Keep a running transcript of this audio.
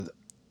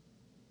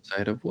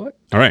Side of what?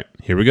 All right,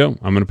 here we go.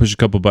 I'm going to push a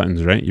couple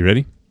buttons, right? You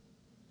ready?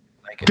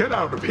 Get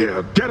out of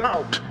here! Get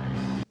out!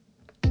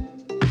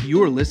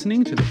 You are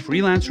listening to the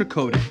Freelancer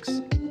Codex,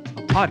 a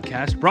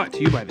podcast brought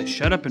to you by the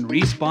Shut Up and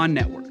Respawn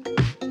Network.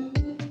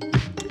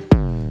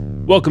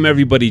 Welcome,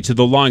 everybody, to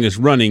the longest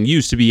running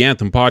used to be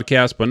Anthem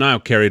podcast, but now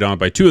carried on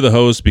by two of the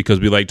hosts because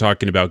we like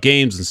talking about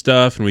games and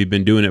stuff, and we've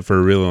been doing it for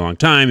a really long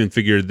time and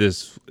figured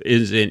this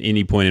isn't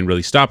any point in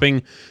really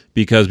stopping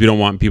because we don't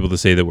want people to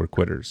say that we're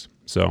quitters.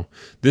 So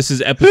this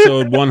is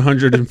episode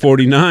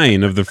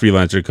 149 of the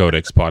Freelancer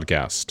Codex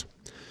podcast.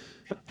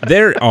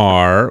 There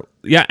are,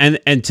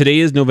 and today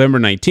is November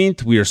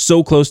 19th. We are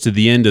so close to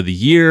the end of the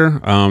year.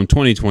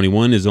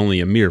 2021 is only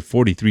a mere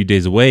 43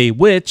 days away,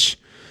 which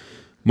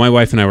my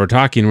wife and I were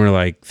talking. We're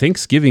like,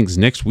 Thanksgiving's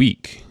next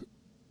week.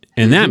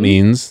 And that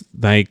means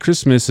like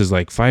Christmas is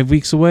like 5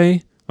 weeks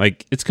away.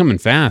 Like it's coming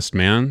fast,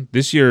 man.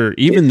 This year,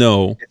 even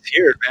though it's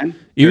here, man.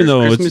 Even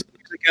though Christmas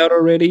music out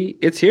already,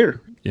 it's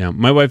here. Yeah,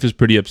 my wife is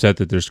pretty upset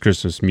that there's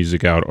Christmas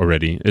music out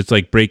already. It's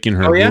like breaking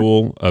her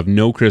rule of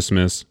no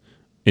Christmas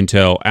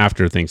until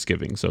after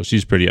Thanksgiving. So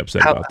she's pretty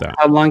upset about that.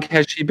 How long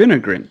has she been a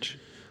Grinch?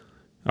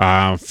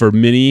 For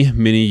many,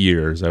 many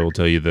years, I will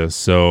tell you this.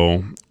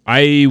 So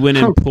I went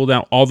and pulled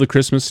out all the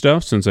Christmas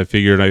stuff since I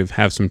figured I'd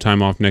have some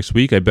time off next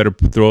week. I better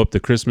throw up the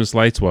Christmas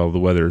lights while the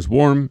weather is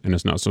warm and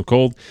it's not so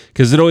cold.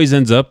 Because it always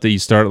ends up that you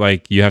start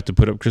like you have to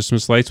put up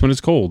Christmas lights when it's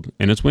cold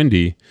and it's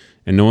windy.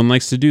 And no one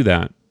likes to do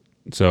that.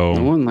 So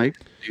no one likes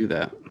to do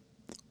that.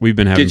 We've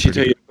been having. Did she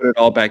tell you to put it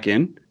all back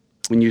in?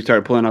 When you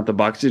start pulling out the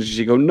boxes, did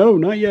she go, no,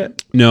 not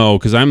yet? No,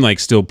 because I'm like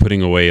still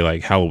putting away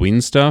like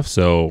Halloween stuff.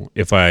 So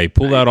if I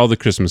pull out all the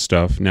Christmas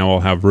stuff, now I'll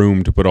have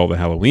room to put all the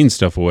Halloween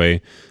stuff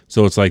away.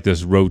 So it's like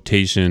this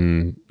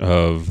rotation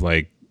of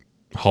like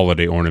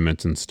holiday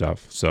ornaments and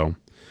stuff. So,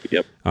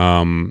 yep.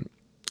 I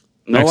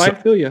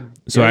feel you.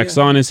 So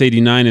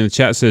Axonis89 in the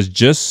chat says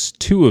just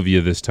two of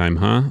you this time,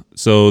 huh?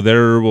 So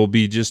there will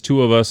be just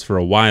two of us for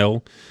a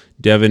while.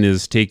 Devin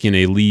is taking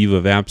a leave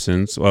of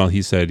absence. Well,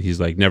 he said he's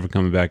like never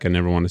coming back. I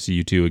never want to see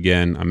you two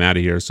again. I'm out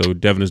of here. So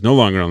Devin is no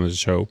longer on this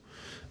show.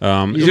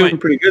 He's doing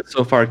pretty good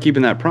so far,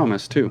 keeping that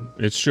promise too.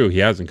 It's true. He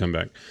hasn't come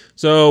back.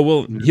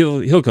 So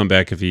he'll come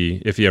back if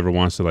he ever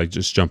wants to like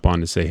just jump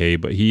on to say hey.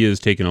 But he is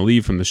taking a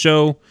leave from the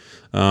show.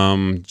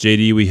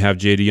 JD, we have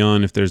JD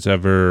on if there's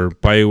ever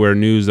BioWare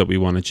news that we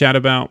want to chat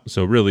about.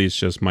 So really, it's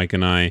just Mike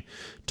and I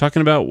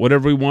talking about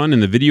whatever we want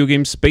in the video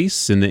game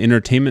space, in the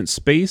entertainment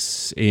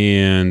space,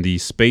 and the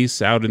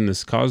space out in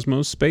this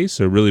cosmos space,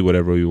 or really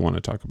whatever we want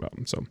to talk about.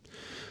 So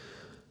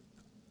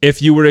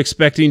if you were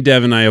expecting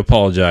Devin, I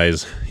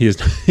apologize. He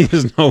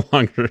is no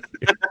longer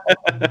here.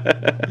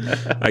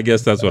 I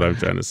guess that's what I'm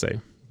trying to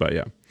say. But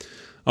yeah.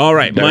 All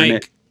right,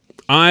 Mike,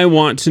 I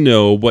want to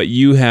know what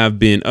you have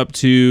been up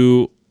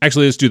to.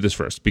 Actually, let's do this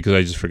first because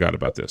I just forgot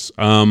about this.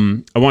 I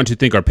want to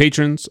thank our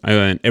patrons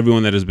and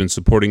everyone that has been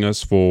supporting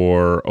us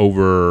for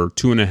over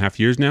 2.5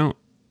 years now.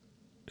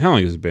 How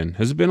long has it been?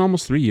 Has it been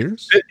almost 3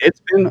 years?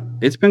 It's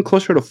been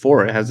closer to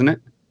 4, hasn't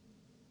it?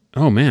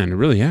 Oh man, it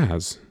really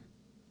has.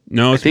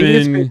 No, it's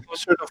been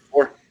closer to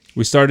 4.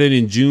 We started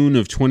in June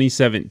of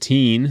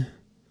 2017.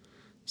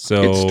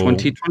 So it's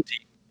 2020.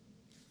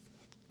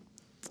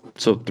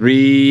 So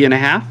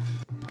 3.5?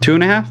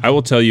 2.5? I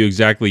will tell you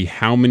exactly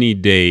how many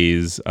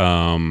days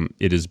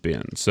it has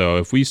been. So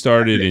if we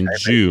started in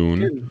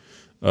June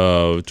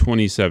of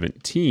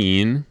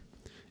 2017,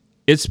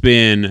 it's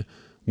been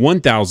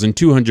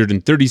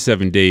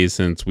 1,237 days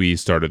since we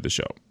started the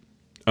show.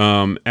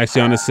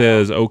 Axiana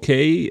says,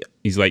 okay,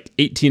 he's like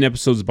 18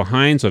 episodes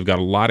behind, so I've got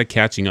a lot of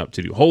catching up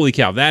to do. Holy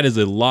cow, that is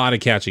a lot of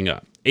catching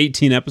up.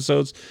 18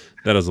 episodes,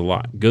 that is a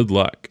lot. Good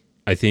luck.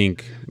 I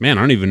think, man,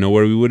 I don't even know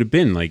where we would have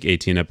been like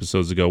 18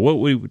 episodes ago. What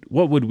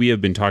would we have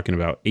been talking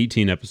about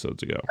 18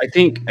 episodes ago? I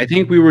think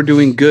we were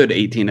doing good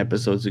 18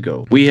 episodes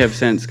ago. We have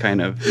since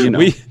kind of,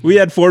 we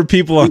had 4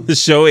 people on the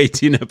show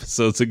 18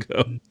 episodes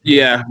ago.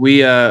 Yeah,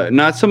 we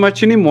not so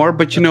much anymore,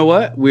 but you know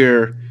what?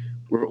 We're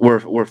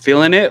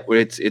feeling it.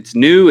 It's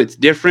new, it's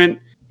different.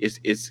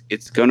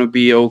 It's going to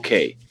be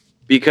okay.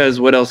 Because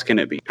what else can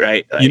it be,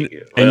 right? Like,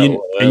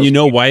 you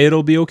know why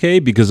it'll be okay?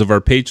 Because of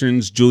our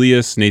patrons,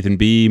 Julius, Nathan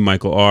B,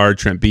 Michael R,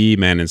 Trent B,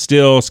 Man and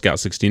Still, Scout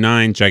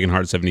 69,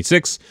 Dragonheart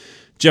 76,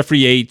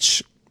 Jeffrey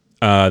H,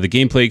 the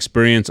Gameplay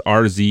Experience,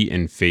 RZ,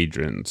 and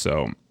Phaedron.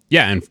 So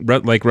yeah, and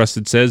like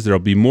Rusted says, there'll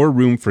be more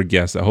room for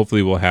guests that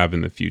hopefully we'll have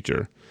in the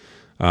future.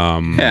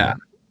 Yeah.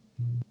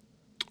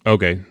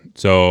 Okay.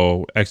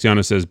 So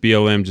Axiana says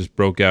BLM just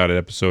broke out an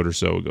episode or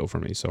so ago for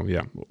me. So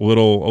yeah, a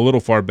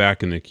little far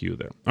back in the queue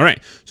there. All right.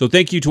 So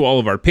thank you to all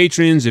of our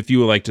patrons. If you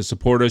would like to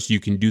support us, you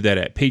can do that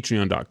at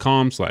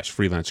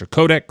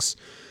patreon.com/freelancercodex.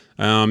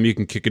 You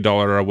can kick $1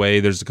 our way.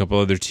 There's a couple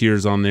other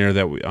tiers on there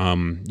that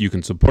you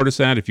can support us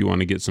at if you want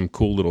to get some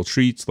cool little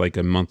treats like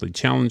a monthly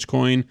challenge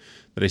coin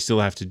that I still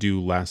have to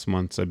do last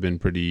month. So I've been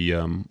pretty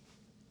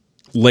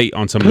late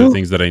on some of the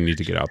things that I need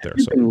to get out there.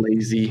 So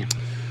lazy.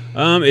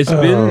 It's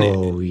been.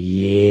 Oh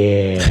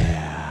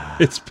yeah.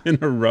 It's been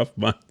a rough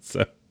month.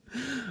 So, it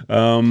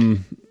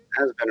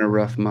has been a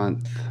rough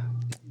month.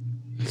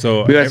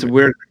 So we got some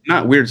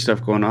not weird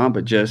stuff going on,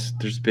 but just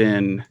there's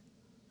been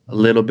a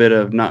little bit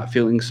of not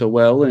feeling so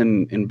well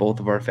in both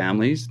of our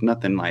families.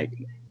 Nothing like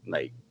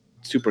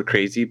super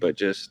crazy, but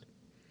just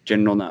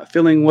general not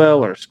feeling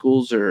well. Our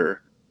schools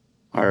are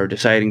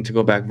deciding to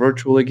go back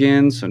virtual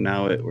again, so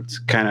now it's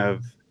kind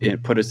of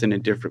put us in a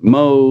different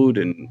mode,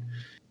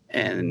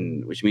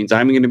 and which means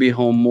I'm going to be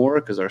home more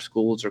because our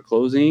schools are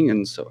closing,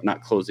 and so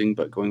not closing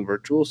but going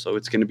virtual. So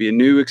it's going to be a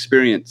new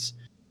experience,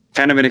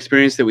 kind of an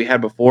experience that we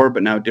had before,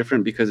 but now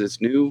different because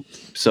it's new.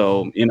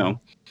 So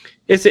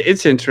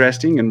it's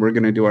interesting, and we're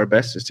going to do our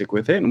best to stick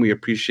with it. And we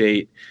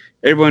appreciate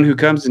everyone who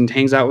comes and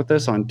hangs out with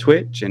us on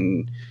Twitch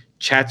and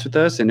chats with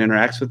us and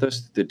interacts with us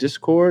through the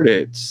Discord.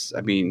 It's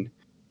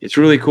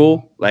really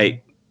cool.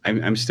 Like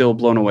I'm still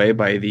blown away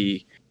by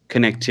the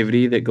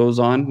connectivity that goes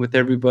on with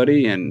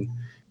everybody, and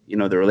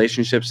the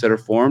relationships that are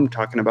formed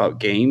talking about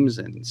games,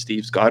 and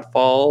Steve's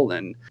Godfall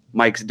and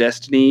Mike's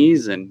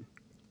Destinies and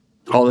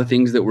all the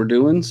things that we're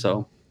doing.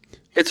 So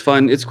it's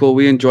fun. It's cool.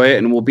 We enjoy it,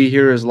 and we'll be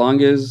here as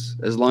long as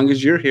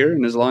you're here,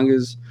 and as long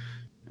as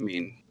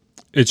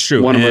it's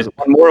true. One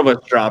more of us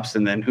drops,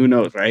 and then who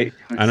knows, right?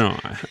 I know.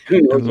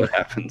 Who knows what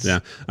happens? Yeah.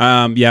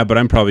 But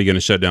I'm probably going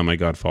to shut down my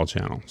Godfall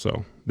channel.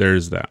 So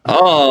there's that.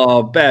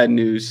 Oh, bad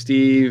news,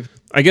 Steve.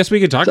 I guess we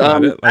could talk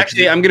about it.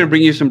 Actually, I'm going to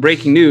bring you some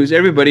breaking news.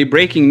 Everybody,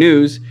 breaking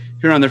news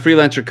here on the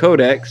Freelancer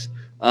Codex,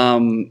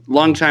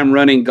 long-time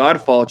running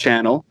Godfall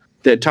channel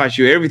that taught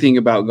you everything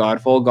about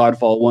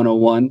Godfall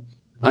 101,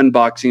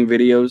 unboxing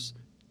videos,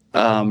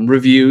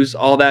 reviews,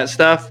 all that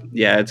stuff.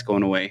 Yeah, it's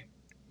going away.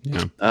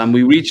 Yeah.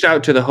 We reached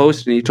out to the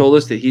host, and he told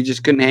us that he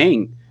just couldn't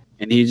hang,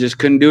 and he just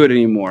couldn't do it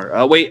anymore.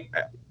 Wait,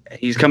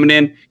 he's coming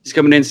in.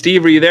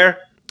 Steve, are you there?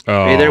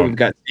 Hey there, we've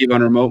got Steve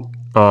on remote.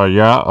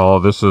 Yeah.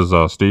 This is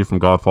Steve from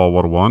Godfall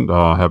 101.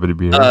 Happy to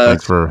be here.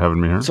 Thanks for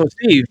having me here.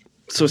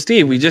 So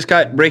Steve, we just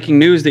got breaking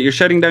news that you're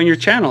shutting down your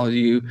channel.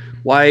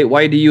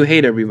 Why do you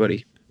hate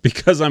everybody?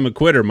 Because I'm a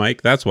quitter,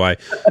 Mike. That's why.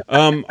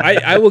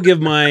 I will give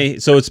my.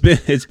 So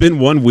it's been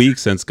 1 week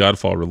since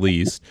Godfall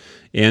released,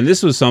 and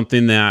this was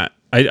something that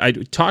I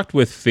talked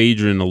with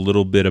Phaedron a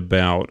little bit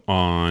about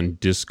on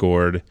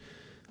Discord.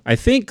 I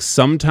think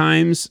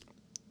sometimes,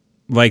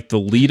 like, the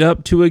lead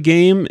up to a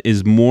game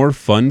is more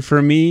fun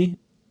for me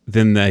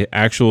than the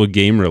actual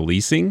game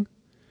releasing,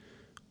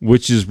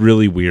 which is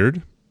really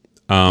weird.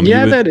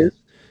 That is.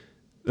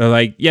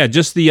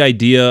 Just the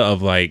idea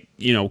of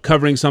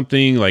covering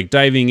something, like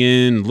diving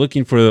in,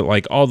 looking for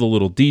like all the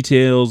little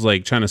details,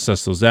 like trying to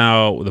suss those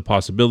out, the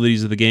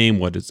possibilities of the game,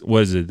 what is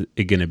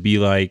it going to be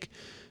like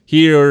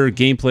here,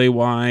 gameplay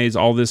wise,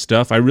 all this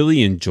stuff. I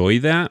really enjoy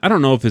that. I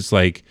don't know if it's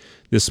like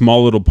this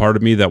small little part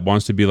of me that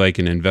wants to be like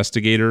an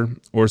investigator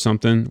or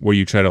something, where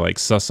you try to like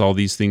suss all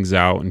these things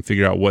out and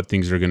figure out what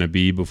things are going to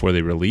be before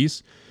they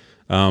release.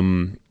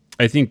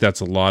 I think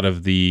that's a lot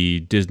of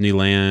the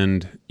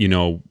Disneyland,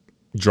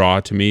 draw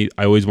to me.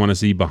 I always want to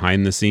see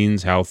behind the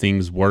scenes how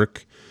things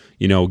work,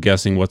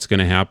 guessing what's going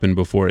to happen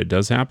before it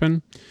does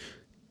happen.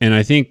 And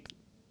I think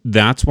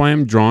that's why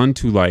I'm drawn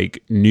to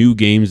like new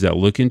games that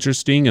look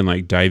interesting and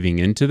like diving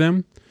into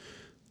them.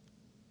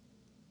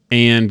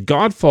 And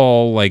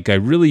Godfall, like, I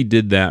really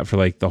did that for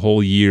like the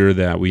whole year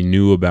that we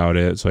knew about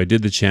it. So I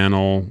did the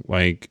channel,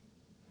 like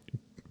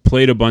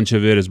played a bunch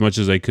of it as much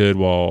as I could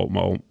while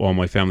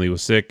my family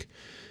was sick.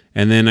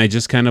 And then I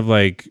just kind of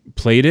like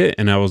played it,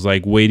 and I was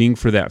like waiting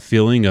for that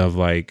feeling of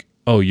like,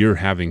 oh, you're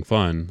having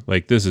fun.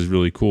 Like, this is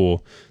really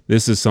cool.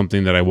 This is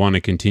something that I want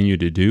to continue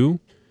to do.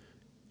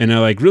 And I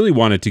like really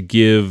wanted to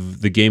give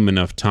the game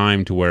enough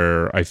time to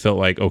where I felt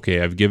like,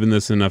 okay, I've given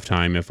this enough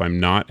time. If I'm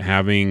not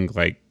having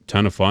like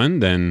ton of fun,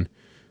 then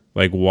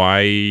like,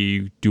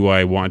 why do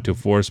I want to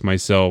force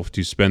myself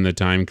to spend the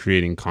time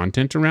creating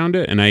content around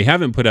it? And I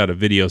haven't put out a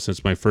video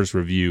since my first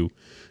review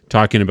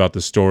talking about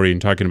the story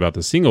and talking about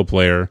the single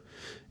player.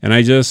 And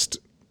I just,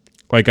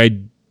 like, I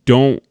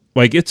don't,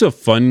 like, it's a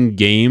fun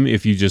game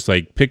if you just,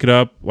 like, pick it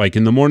up. Like,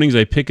 in the mornings,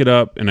 I pick it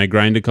up and I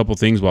grind a couple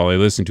things while I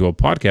listen to a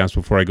podcast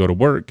before I go to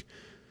work.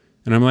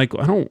 And I'm like,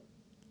 I don't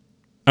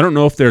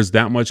know if there's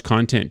that much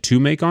content to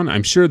make on.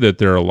 I'm sure that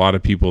there are a lot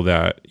of people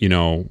that,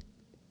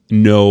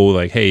 know,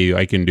 like, hey,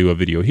 I can do a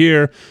video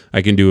here,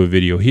 I can do a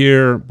video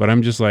here. But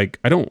I'm just like,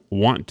 I don't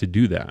want to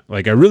do that.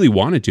 Like, I really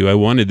wanted to. I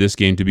wanted this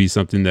game to be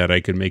something that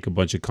I could make a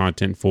bunch of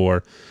content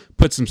for,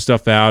 put some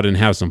stuff out and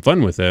have some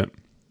fun with it.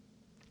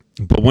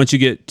 But once you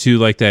get to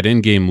like that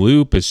end game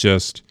loop, it's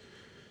just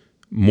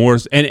more.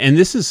 And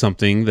this is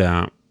something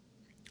that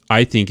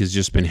I think has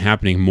just been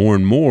happening more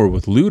and more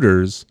with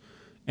looters,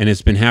 and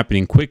it's been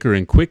happening quicker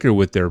and quicker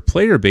with their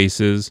player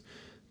bases,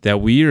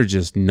 that we are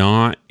just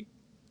not,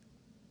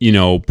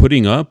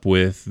 putting up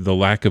with the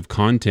lack of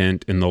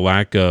content and the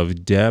lack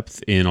of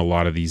depth in a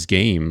lot of these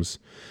games.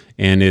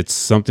 And it's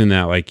something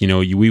that, like,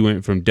 we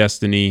went from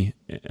Destiny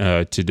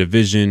to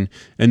Division,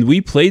 and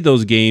we played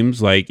those games,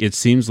 like, it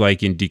seems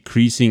like in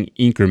decreasing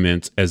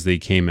increments as they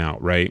came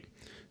out, right?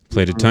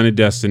 Played a ton of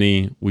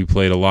Destiny. We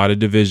played a lot of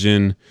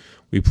Division.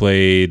 We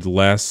played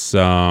less.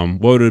 What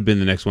would have been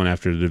the next one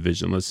after the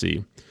Division? Let's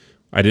see.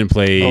 I didn't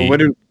play.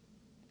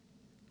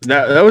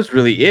 that was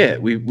really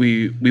it.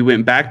 We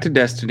went back to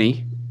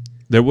Destiny.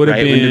 There would have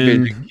right, when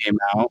been Division came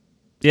out.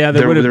 Yeah,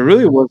 there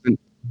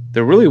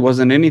really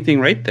wasn't anything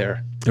right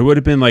there. There would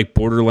have been like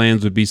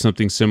Borderlands would be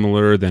something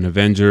similar, then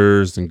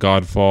Avengers and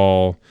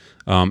Godfall.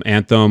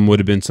 Anthem would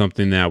have been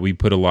something that we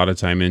put a lot of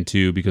time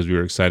into because we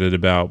were excited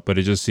about. But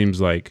it just seems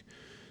like,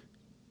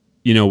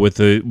 with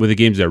the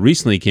games that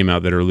recently came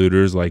out that are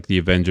looters, like the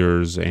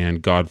Avengers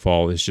and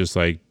Godfall, it's just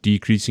like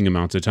decreasing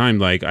amounts of time.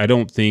 Like I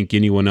don't think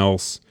anyone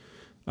else,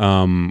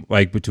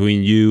 like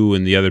between you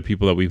and the other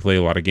people that we play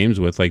a lot of games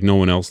with, like no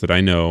one else that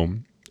I know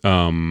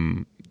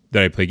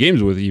that I play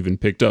games with even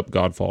picked up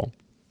Godfall.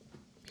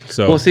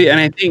 So well, see, and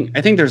I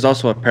think there's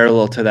also a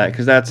parallel to that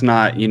because that's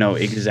not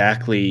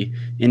exactly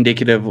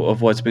indicative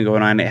of what's been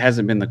going on. It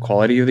hasn't been the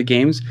quality of the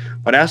games,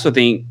 but I also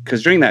think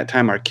because during that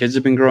time our kids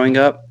have been growing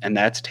up and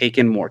that's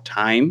taken more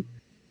time.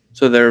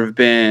 So there have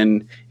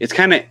been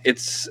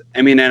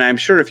and I'm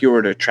sure if you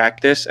were to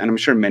track this, and I'm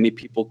sure many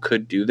people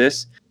could do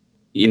this,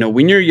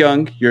 when you're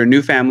young, you're a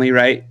new family,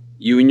 right?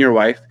 You and your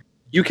wife,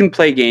 you can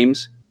play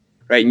games.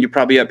 Right, and you're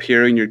probably up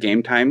here in your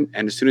game time,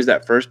 and as soon as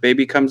that first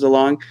baby comes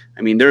along,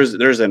 I mean, there's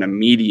an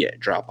immediate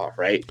drop off,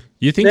 right?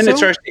 You think then so? It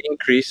starts to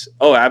increase.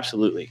 Oh,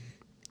 absolutely,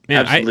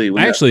 man,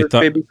 absolutely. I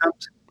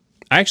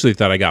actually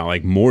thought I got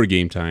like more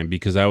game time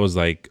because I was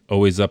like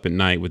always up at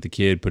night with the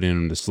kid, putting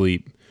him to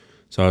sleep.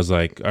 So I was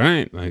like, all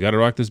right, I got to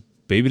rock this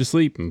baby to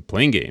sleep and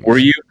playing games. Were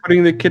you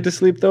putting the kid to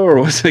sleep though, or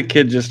was the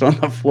kid just on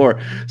the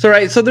floor? So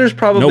there's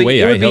probably no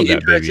way it I would held be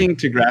that interesting baby.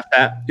 to graph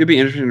that. It'd be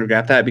interesting to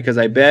graph that because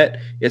I bet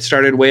it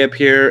started way up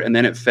here and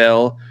then it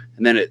fell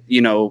and then it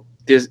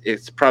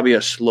it's probably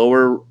a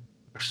slower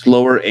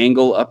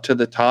angle up to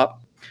the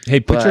top. Hey,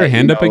 put your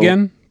hand up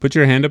again. Put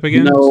your hand up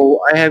again.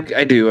 No,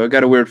 I do. I've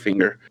got a weird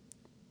finger.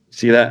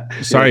 See that?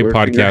 Sorry,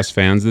 podcast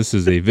fans. This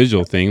is a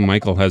visual thing.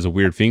 Michael has a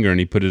weird finger and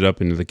he put it up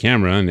into the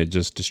camera and it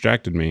just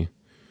distracted me.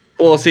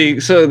 Well, see,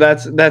 so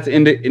that's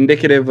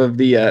indicative of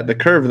the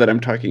curve that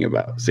I'm talking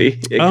about. See,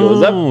 it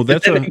goes up.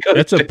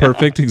 That's a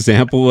perfect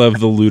example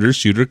of the looter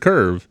shooter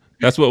curve.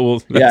 That's what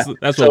we'll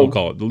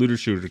call it, the looter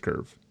shooter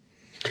curve.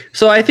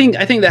 So I think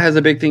that has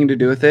a big thing to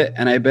do with it,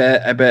 and I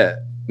bet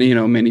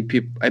many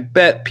people. I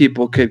bet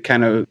people could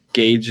kind of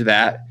gauge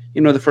that.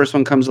 The first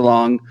one comes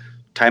along,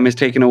 time is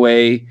taken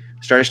away,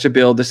 starts to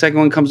build. The second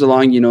one comes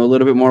along, a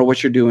little bit more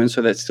what you're doing,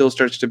 so that still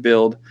starts to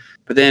build.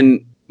 But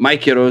then my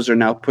kiddos are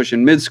now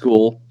pushing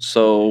mid-school,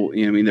 so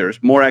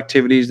there's more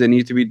activities that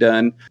need to be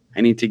done.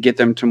 I need to get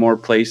them to more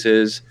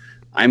places.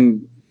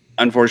 I'm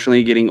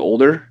unfortunately getting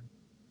older,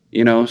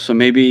 so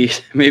maybe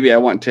I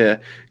want to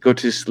go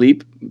to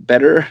sleep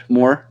better,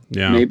 more.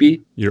 Yeah,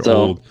 maybe you're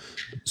old.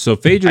 So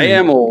I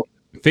am old.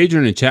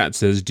 Phaedra in the chat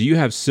says, "Do you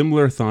have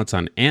similar thoughts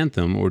on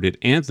Anthem, or did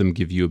Anthem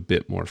give you a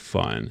bit more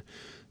fun?"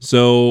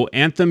 So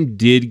Anthem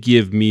did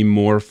give me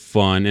more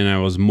fun, and I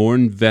was more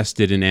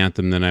invested in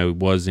Anthem than I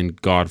was in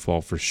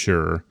Godfall for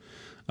sure.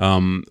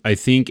 I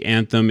think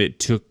Anthem, it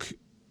took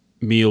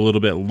me a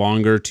little bit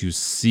longer to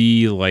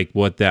see like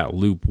what that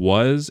loop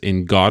was.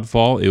 In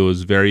Godfall, it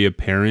was very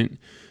apparent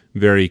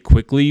very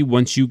quickly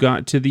once you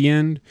got to the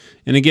end.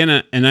 And again,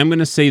 and I'm going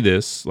to say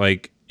this,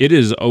 like, it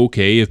is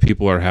okay if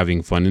people are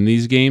having fun in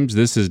these games.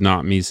 This is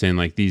not me saying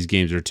like these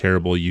games are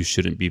terrible, you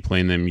shouldn't be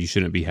playing them, you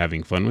shouldn't be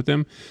having fun with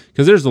them,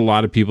 because there's a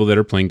lot of people that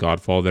are playing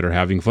Godfall that are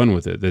having fun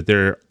with it,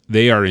 that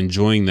they are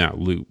enjoying that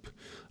loop.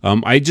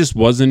 I just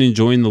wasn't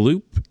enjoying the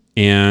loop,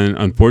 and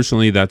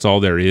unfortunately that's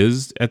all there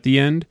is at the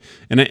end.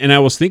 And I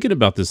was thinking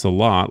about this a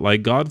lot.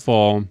 Like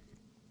Godfall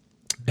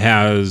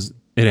has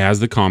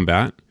the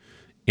combat,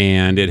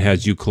 and it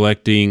has you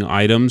collecting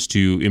items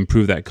to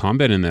improve that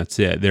combat, and that's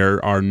it.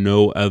 There are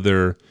no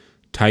other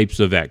types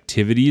of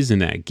activities in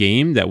that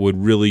game that would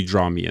really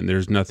draw me in.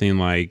 There's no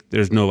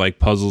like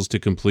puzzles to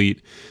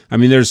complete. I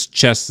mean, there's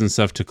chests and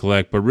stuff to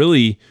collect, but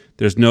really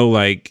there's no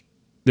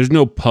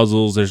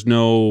puzzles, there's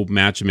no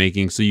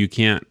matchmaking, so you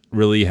can't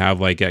really have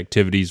like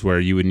activities where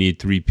you would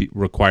need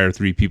require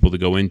three people to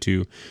go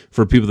into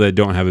for people that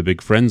don't have a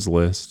big friends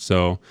list.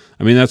 So,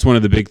 I mean, that's one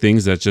of the big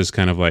things that's just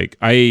kind of like,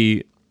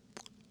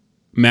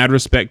 mad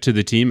respect to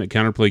the team at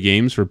Counterplay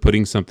Games for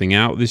putting something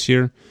out this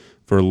year,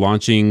 for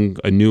launching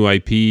a new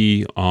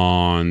IP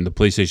on the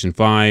PlayStation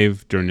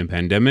 5 during the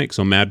pandemic.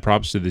 So mad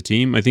props to the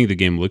team. I think the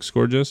game looks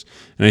gorgeous,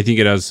 and I think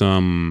it has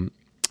some.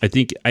 I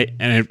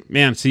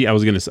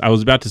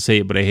was about to say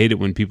it, but I hate it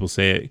when people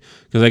say it,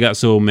 because I got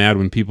so mad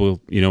when people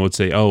would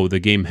say, "Oh,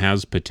 the game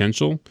has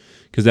potential,"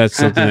 because that's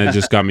something that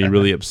just got me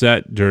really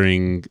upset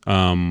during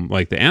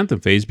like the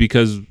Anthem phase,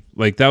 because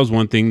like that was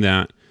one thing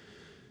that.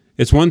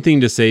 It's one thing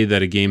to say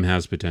that a game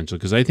has potential,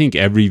 because I think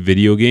every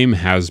video game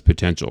has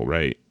potential,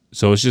 right?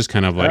 So it's just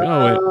kind of like,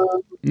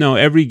 no,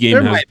 every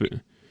game has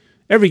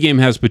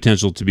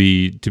potential to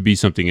be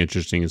something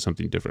interesting and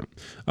something different.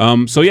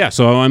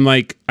 So I'm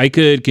like, I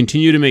could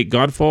continue to make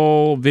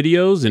Godfall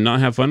videos and not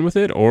have fun with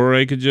it, or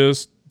I could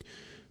just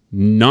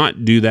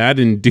not do that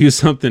and do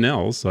something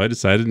else. So I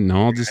decided,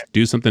 no, I'll just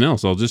do something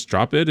else. I'll just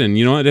drop it, and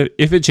you know what?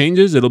 If it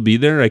changes, it'll be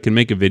there. I can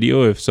make a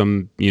video if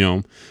some,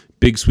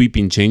 big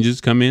sweeping changes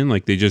come in.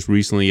 Like they just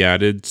recently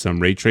added some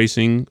ray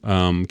tracing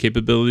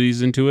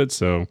capabilities into it.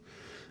 So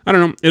I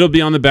don't know. It'll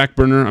be on the back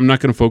burner. I'm not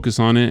going to focus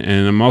on it.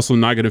 And I'm also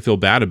not going to feel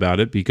bad about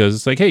it because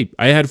it's like, hey,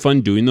 I had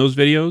fun doing those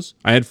videos.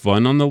 I had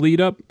fun on the lead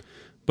up.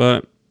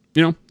 But,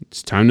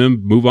 it's time to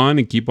move on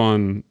and keep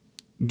on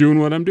doing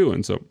what I'm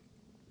doing. So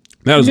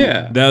that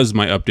was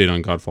my update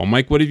on Godfall.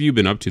 Mike, what have you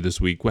been up to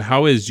this week?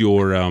 How is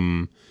your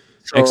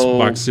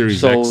Xbox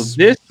Series X?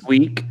 So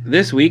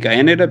this week I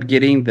ended up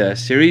getting the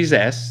Series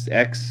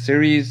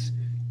Series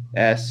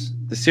S.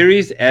 The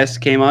Series S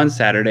came on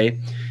Saturday.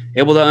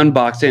 Able to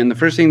unbox it, and the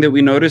first thing that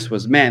we noticed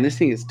was, man, this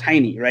thing is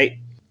tiny, right?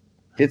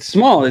 It's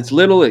small, it's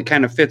little, it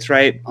kind of fits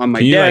right on my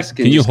desk.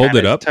 Can you hold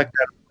it up?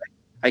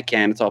 I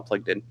can. It's all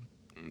plugged in.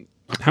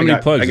 How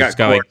many plugs? It's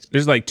got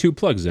there's like 2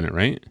 plugs in it,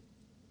 right?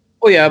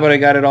 Oh yeah, but I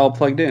got it all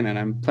plugged in, and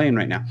I'm playing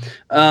right now.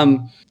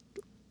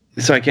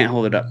 So I can't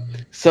hold it up.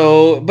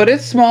 So, but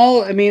it's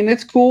small. I mean,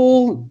 it's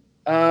cool.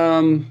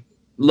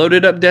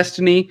 Loaded up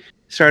Destiny.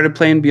 Started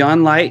playing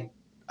Beyond Light.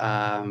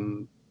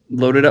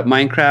 Loaded up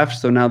Minecraft.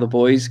 So now the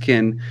boys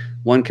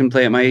one can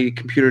play at my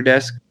computer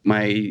desk,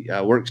 my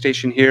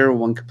workstation here.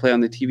 One can play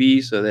on the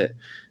TV, so that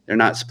they're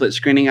not split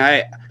screening.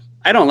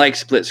 I don't like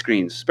split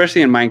screens,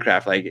 especially in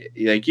Minecraft. Like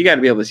you got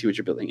to be able to see what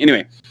you're building.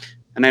 Anyway,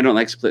 and I don't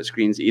like split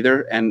screens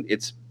either. And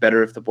it's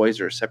better if the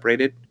boys are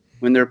separated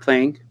when they're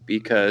playing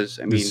because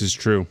this is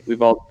true.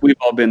 We've all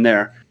been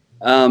there.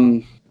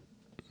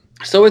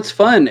 So it's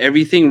fun.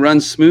 Everything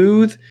runs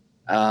smooth.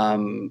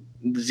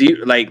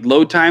 Like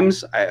load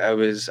times. I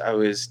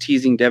was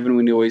teasing Devin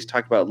when he always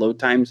talked about load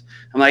times.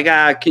 I'm like,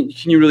 can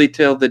you really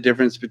tell the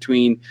difference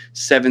between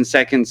 7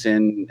 seconds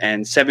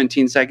and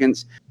 17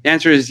 seconds? The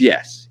answer is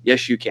yes.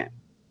 Yes, you can.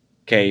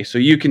 Okay, so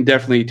you can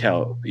definitely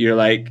tell.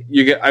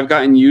 I've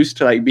gotten used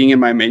to like being in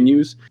my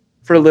menus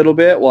for a little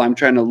bit while I'm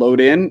trying to load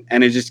in,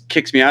 and it just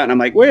kicks me out, and I'm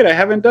like, wait, I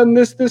haven't done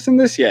this, and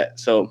this yet.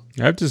 So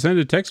I have to send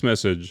a text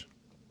message.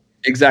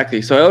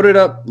 Exactly. So I I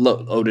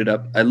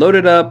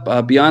loaded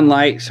up Beyond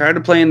Light,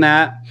 started playing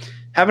that,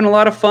 having a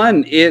lot of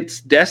fun. It's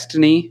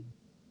Destiny,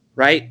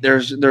 right?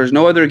 There's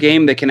no other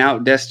game that can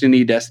out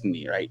Destiny,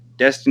 right?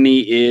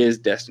 Destiny is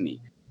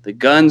Destiny. The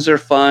guns are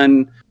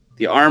fun.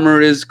 The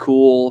armor is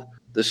cool.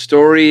 The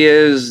story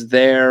is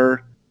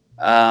there.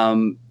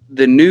 The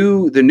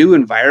new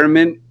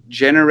environment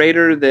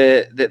generator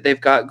that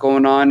they've got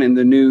going on in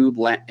the new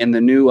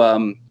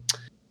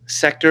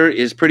sector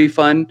is pretty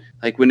fun.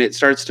 Like when it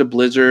starts to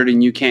blizzard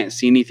and you can't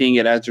see anything,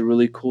 it adds a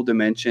really cool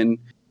dimension.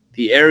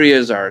 The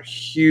areas are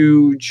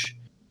huge.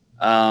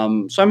 So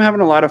I'm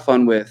having a lot of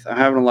fun with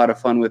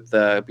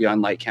the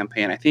Beyond Light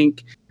campaign. I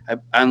think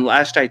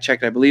last I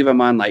checked, I believe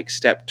I'm on like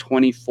step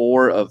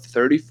 24 of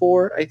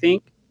 34, I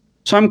think.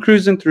 So I'm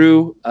cruising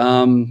through.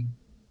 I've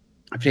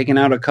taken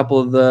out a couple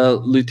of the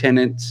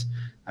lieutenants.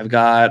 I've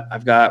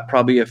got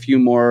probably a few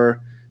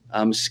more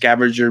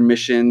scavenger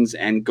missions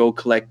and go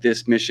collect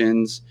this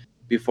missions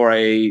before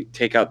I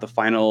take out the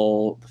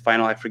final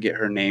I forget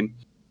her name.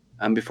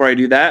 Before I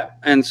do that,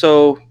 and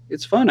so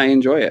it's fun. I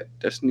enjoy it.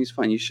 Destiny's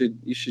fun. You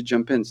should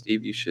jump in,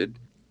 Steve. You should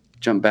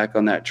jump back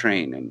on that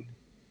train and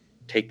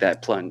take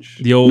that plunge.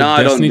 The old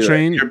Destiny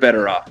train. You're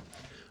better off.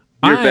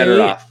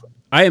 Better off.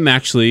 I am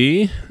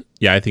actually.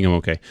 Yeah, I think I'm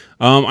okay.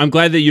 I'm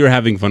glad that you're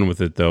having fun with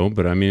it, though.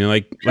 But I mean,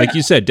 like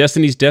you said,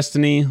 Destiny's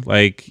Destiny.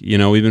 Like,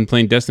 we've been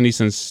playing Destiny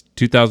since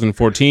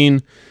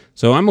 2014,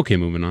 so I'm okay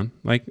moving on.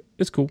 Like,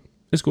 it's cool.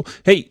 It's cool.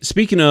 Hey,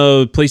 speaking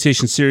of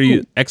PlayStation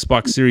Series,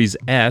 Xbox Series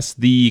S,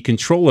 the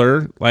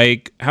controller.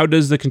 Like, how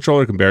does the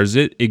controller compare? Is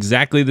it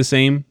exactly the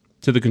same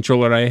to the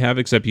controller I have,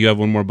 except you have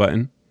one more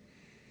button?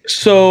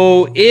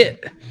 So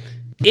it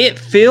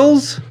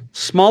feels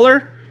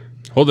smaller.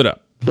 Hold it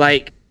up.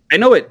 Like, I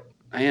know it.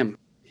 I am.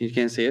 You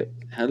can't see it.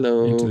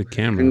 Hello. Into the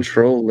camera.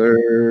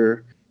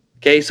 Controller.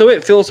 Okay, so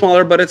it feels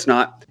smaller, but it's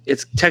not.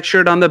 It's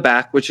textured on the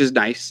back, which is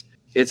nice.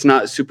 It's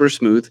not super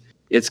smooth.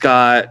 It's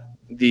got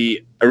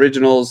the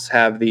originals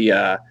have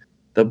the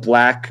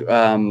black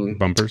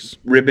bumpers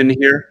ribbon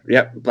here.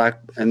 Yep, black,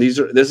 and this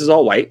is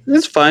all white.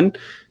 It's fun.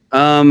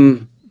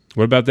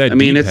 What about that?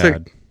 D-pad? It's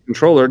a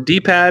controller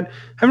D-pad. I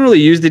haven't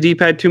really used the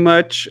D-pad too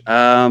much.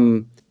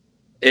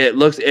 It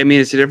looks.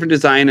 It's a different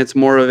design. It's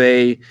more of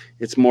a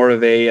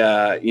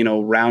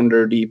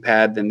rounder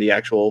D-pad than the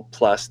actual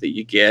plus that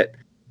you get.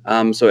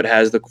 So it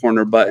has the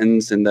corner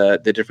buttons and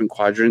the different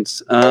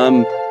quadrants.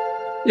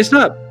 It's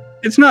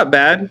not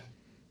bad.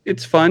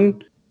 It's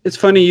fun. It's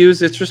fun to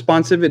use. It's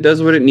responsive. It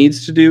does what it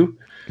needs to do.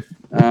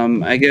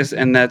 I guess,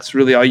 and that's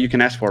really all you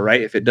can ask for,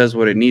 right? If it does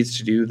what it needs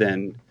to do,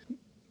 then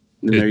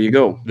there you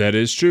go. That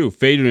is true.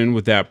 Phaedron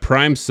with that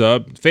Prime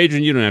sub.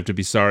 Phaedron, you don't have to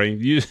be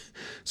sorry.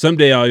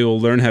 Someday I will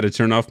learn how to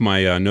turn off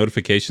my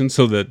notifications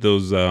so that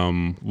those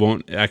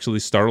won't actually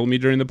startle me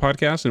during the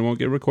podcast and won't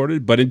get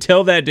recorded. But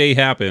until that day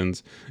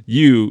happens,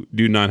 you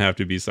do not have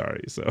to be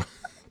sorry. So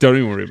don't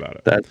even worry about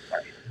it. That's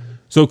right.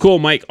 So cool,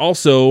 Mike.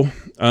 Also,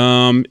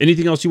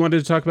 anything else you wanted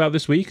to talk about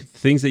this week?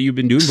 Things that you've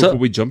been doing before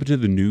we jump into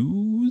the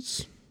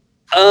news?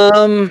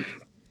 I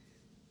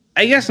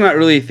guess not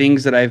really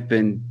things that I've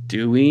been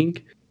doing.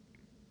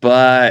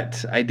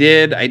 But I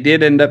did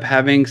end up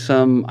having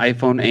some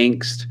iPhone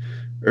angst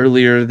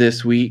earlier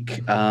this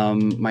week.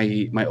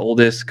 My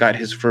oldest got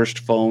his first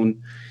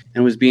phone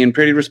and was being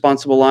pretty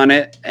responsible on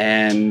it,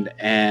 and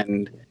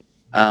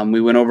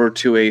we went over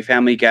to a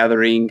family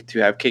gathering to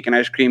have cake and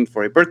ice cream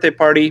for a birthday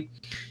party,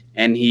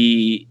 and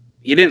he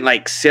didn't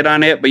like sit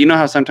on it, but you know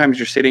how sometimes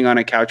you're sitting on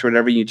a couch or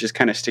whatever, you just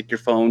kind of stick your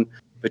phone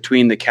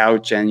between the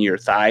couch and your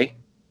thigh,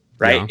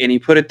 right? Yeah. And he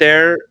put it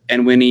there,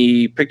 and when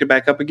he picked it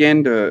back up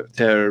again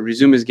to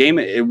resume his game,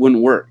 it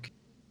wouldn't work.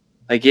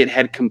 Like, it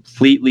had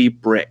completely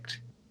bricked.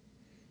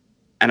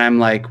 And I'm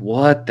like,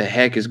 what the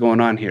heck is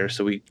going on here?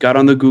 So we got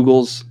on the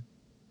Googles.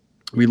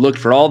 We looked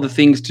for all the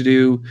things to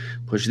do,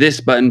 push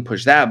this button,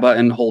 push that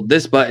button, hold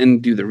this button,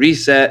 do the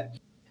reset.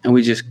 And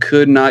we just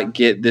could not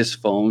get this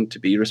phone to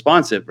be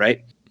responsive,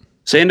 right?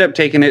 So I ended up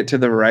taking it to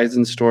the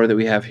Verizon store that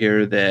we have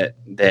here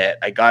that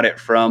I got it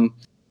from.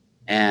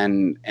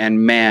 And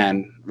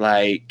man,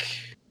 like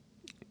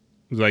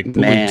pulling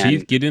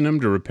teeth, getting them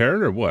to repair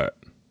it or what?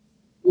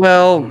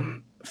 Well,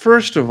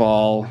 first of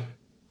all,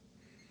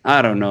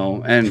 I don't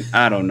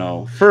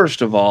know.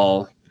 First of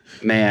all,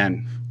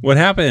 man. What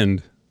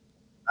happened?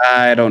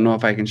 I don't know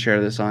if I can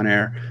share this on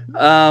air.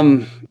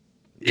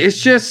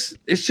 It's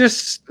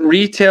just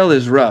retail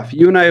is rough.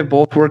 You and I have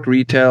both worked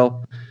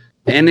retail,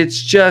 and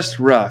it's just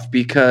rough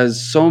because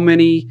so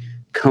many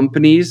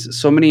companies,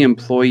 so many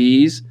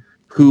employees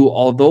who,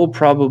 although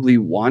probably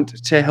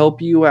want to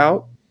help you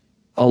out,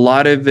 a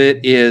lot of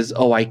it is,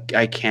 I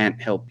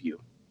can't help you.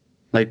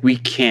 Like, we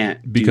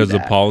can't because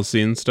of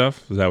policy and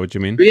stuff. Is that what you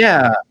mean?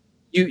 Yeah.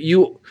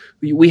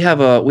 We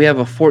have a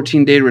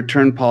 14-day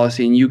return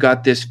policy, and you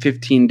got this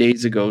 15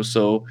 days ago,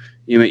 so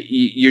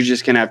you're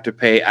just gonna have to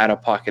pay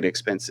out-of-pocket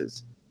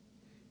expenses.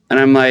 And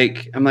I'm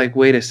like,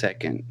 wait a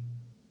second,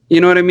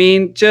 you know what I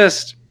mean?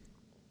 Just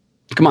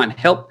come on,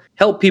 help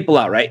people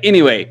out, right?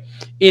 Anyway,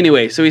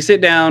 so we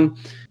sit down,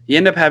 you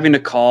end up having to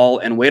call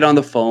and wait on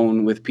the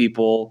phone with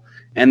people,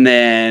 and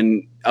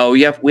then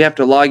we have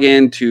to log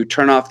in to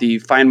turn off the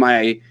find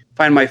my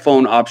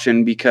phone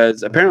option,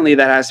 because apparently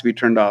that has to be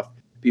turned off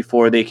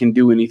before they can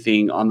do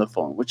anything on the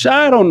phone, which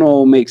I don't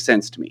know makes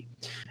sense to me.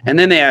 And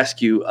then they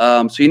ask you,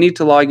 so you need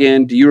to log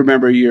in. Do you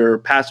remember your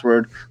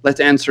password?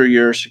 Let's answer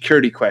your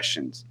security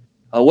questions.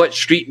 What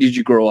street did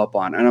you grow up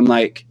on? And I'm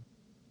like,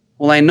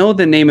 well, I know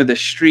the name of the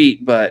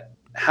street, but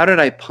how did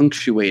I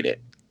punctuate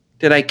it?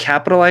 Did I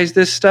capitalize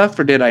this stuff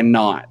or did I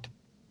not?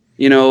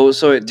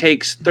 So it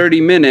takes 30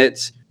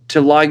 minutes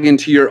to log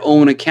into your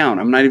own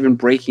account. I'm not even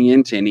breaking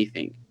into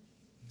anything.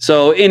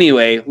 So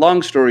anyway,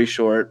 long story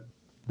short,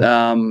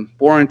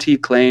 warranty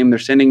claim, they're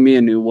sending me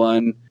a new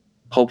one.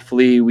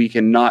 Hopefully we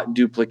can not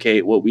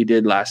duplicate what we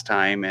did last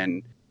time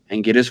and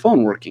get his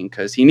phone working,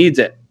 because he needs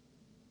it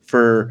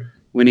for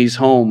when he's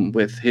home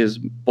with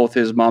both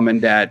his mom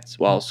and dad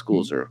while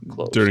schools are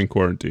closed during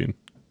quarantine.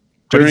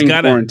 But he's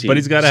got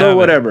to have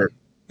whatever it.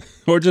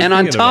 Or just and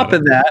on top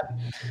of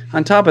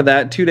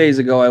that, 2 days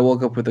ago I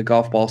woke up with a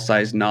golf ball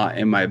sized knot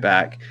in my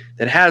back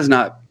that has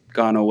not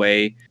gone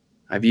away.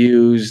 I've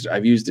used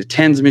a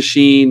TENS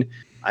machine.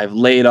 I've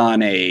laid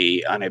on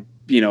a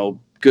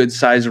good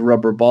size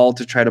rubber ball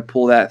to try to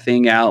pull that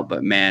thing out,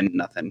 but man,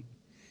 nothing.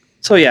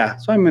 So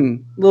I'm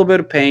in a little bit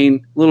of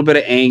pain, a little bit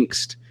of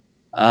angst.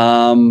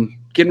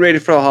 Getting ready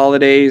for the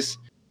holidays,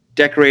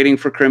 decorating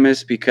for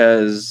Christmas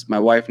because my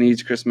wife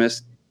needs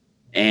Christmas,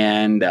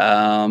 and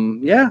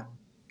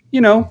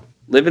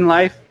living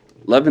life,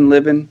 living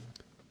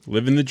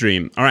the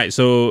dream. All right,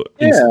 so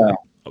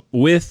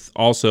with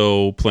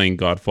also playing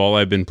Godfall,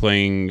 I've been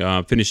playing,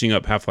 finishing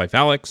up Half-Life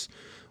Alyx.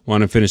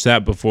 Want to finish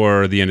that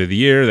before the end of the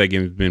year. That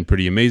game's been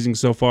pretty amazing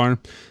so far.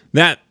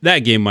 That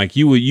game, Mike,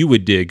 you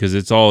would dig because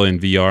it's all in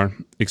VR.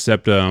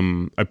 Except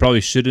I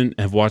probably shouldn't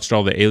have watched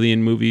all the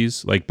Alien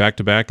movies like back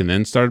to back and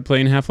then started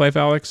playing Half-Life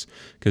Alyx,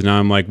 because now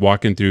I'm like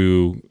walking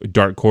through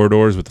dark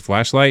corridors with a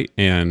flashlight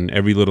and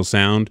every little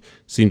sound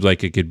seems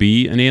like it could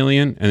be an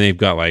alien. And they've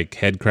got like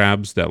head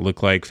crabs that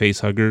look like face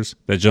huggers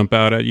that jump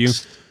out at you.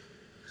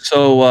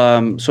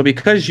 So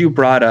because you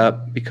brought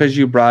up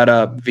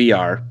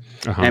VR.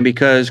 Uh-huh. And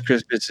because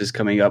Christmas is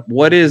coming up,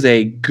 what is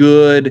a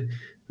good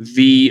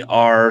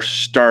VR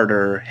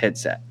starter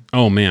headset?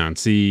 Oh man,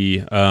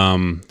 see,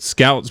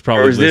 Scout's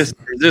probably. Or is this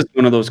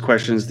one of those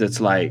questions that's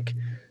like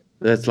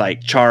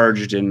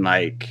charged and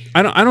like?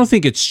 I don't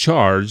think it's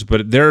charged,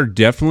 but there are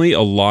definitely a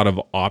lot of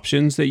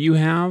options that you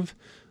have.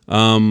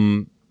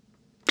 So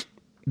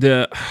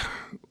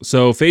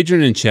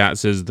Phaedron in chat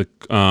says the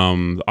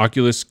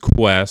Oculus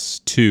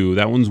Quest 2,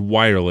 that one's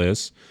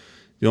wireless.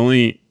 The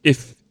only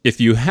if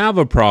you have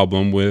a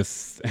problem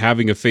with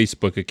having a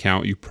Facebook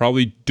account, you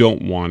probably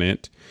don't want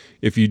it.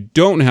 If you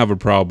don't have a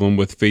problem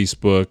with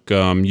Facebook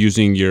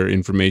using your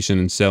information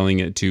and selling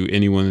it to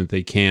anyone that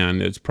they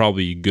can, it's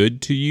probably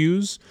good to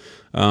use.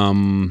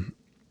 Don't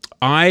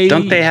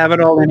they have it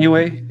all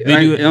anyway?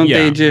 They do.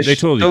 They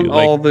totally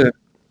do.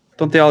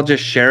 Don't they all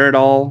just share it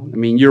all? I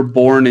mean, you're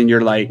born and you're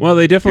like, well,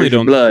 they definitely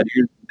don't. Blood,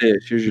 here's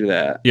this, here's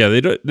that. Yeah,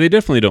 they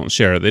definitely don't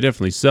share it. They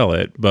definitely sell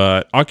it.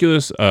 But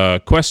Oculus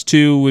Quest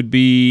 2 would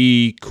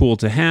be cool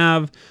to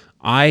have.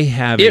 I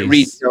have It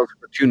retails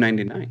for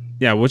 $299.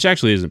 Yeah, which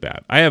actually isn't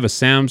bad. I have a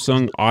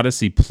Samsung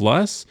Odyssey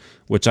Plus,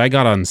 which I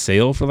got on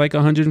sale for like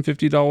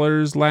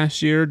 $150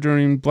 last year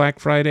during Black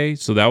Friday.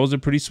 So that was a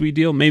pretty sweet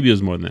deal. Maybe it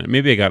was more than that.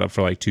 Maybe I got it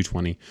for like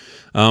 $220.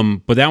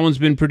 But that one's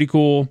been pretty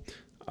cool.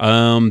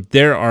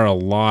 There are a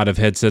lot of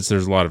headsets.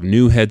 There's a lot of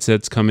new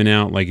headsets coming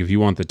out. Like if you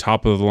want the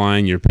top of the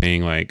line, you're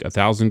paying like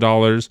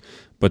 $1,000.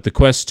 But the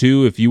Quest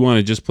 2, if you want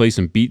to just play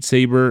some Beat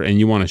Saber and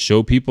you want to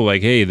show people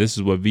like, hey, this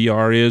is what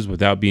VR is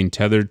without being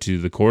tethered to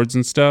the cords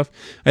and stuff,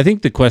 I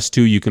think the Quest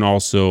 2 you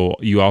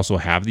also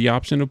have the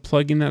option of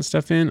plugging that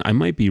stuff in. I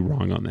might be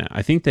wrong on that.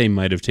 I think they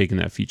might have taken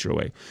that feature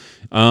away.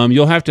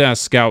 You'll have to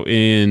ask Scout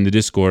in the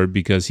Discord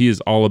because he is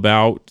all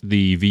about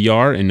the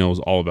VR and knows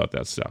all about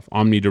that stuff.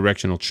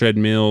 Omnidirectional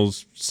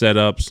treadmills,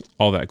 setups,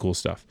 all that cool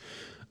stuff.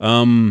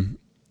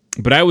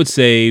 But I would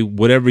say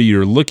whatever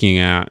you're looking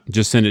at,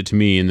 just send it to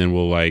me and then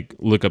we'll like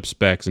look up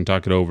specs and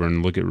talk it over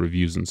and look at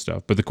reviews and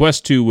stuff. But the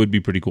Quest 2 would be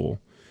pretty cool.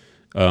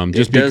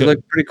 It does look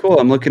pretty cool.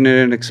 I'm looking at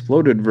an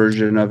exploded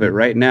version of it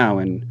right now,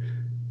 and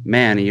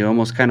man, you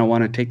almost kind of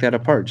want to take that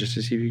apart just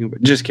to see if you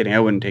can. Just kidding, I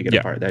wouldn't take it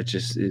apart. That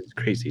just is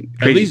crazy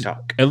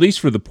talk. At least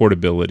for the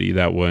portability,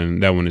 that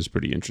one is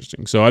pretty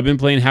interesting. So I've been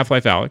playing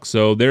Half-Life Alyx.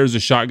 So there's a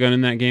shotgun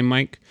in that game,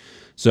 Mike.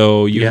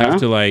 So you have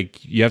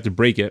to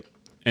break it.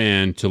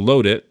 And to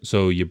load it,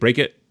 so you break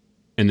it,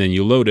 and then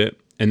you load it,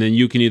 and then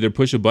you can either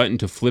push a button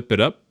to flip it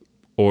up,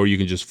 or you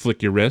can just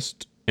flick your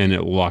wrist, and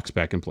it locks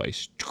back in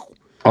place.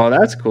 Oh,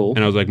 that's cool.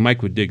 And I was like,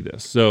 Mike would dig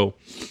this. So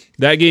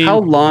that game. How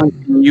long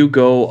can you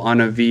go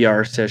on a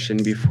VR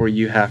session before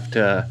you have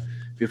to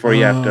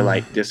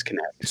like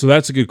disconnect? So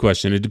that's a good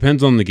question. It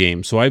depends on the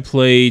game. So I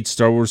played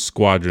Star Wars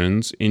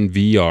Squadrons in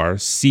VR,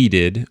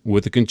 seated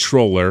with a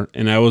controller,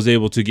 and I was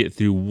able to get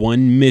through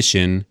one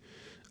mission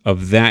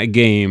of that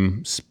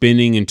game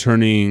spinning and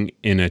turning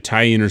in a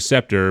TIE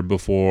interceptor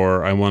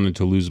before I wanted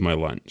to lose my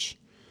lunch.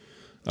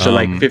 So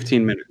like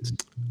 15 minutes.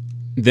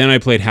 Then I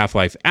played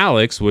Half-Life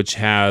Alyx, which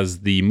has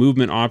the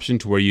movement option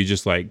to where you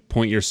just like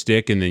point your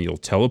stick and then you'll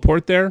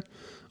teleport there.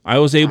 I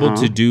was able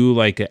to do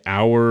like an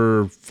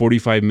hour,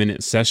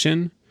 45-minute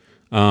session.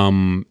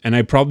 And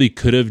I probably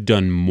could have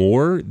done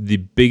more. The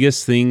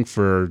biggest thing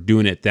for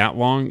doing it that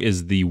long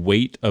is the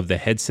weight of the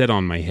headset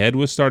on my head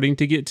was starting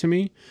to get to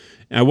me.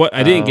 And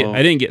I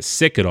didn't get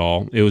sick at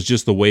all. It was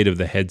just the weight of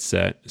the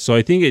headset. So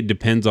I think it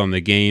depends on the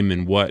game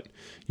and what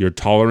your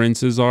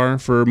tolerances are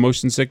for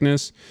motion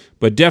sickness.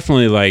 But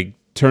definitely like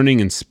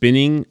turning and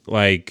spinning,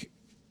 like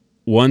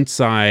once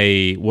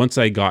I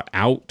got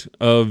out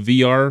of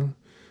VR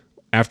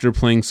after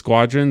playing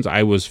Squadrons,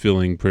 I was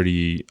feeling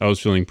pretty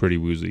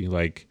woozy.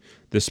 Like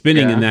the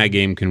spinning in that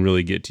game can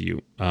really get to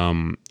you.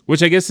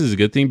 Which I guess is a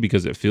good thing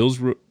because it feels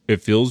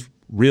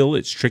real.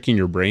 It's tricking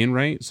your brain,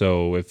 right?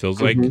 So it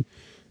feels like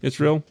it's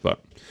real,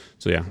 but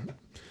so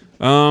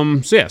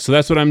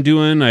that's what I'm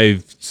doing.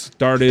 I've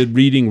started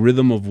reading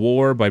Rhythm of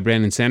War by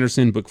Brandon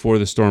Sanderson, book 4 of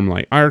the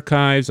Stormlight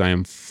Archives. I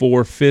am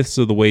 4/5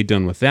 of the way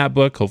done with that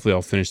book. Hopefully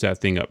I'll finish that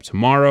thing up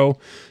tomorrow.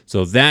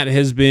 So that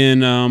has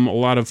been a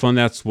lot of fun.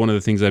 That's one of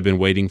the things I've been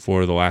waiting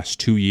for the last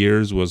 2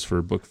 years was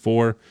for book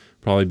 4.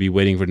 Probably be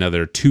waiting for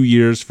another 2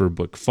 years for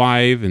book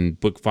 5, and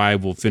book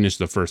 5 will finish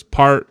the first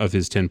part of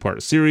his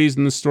 10-part series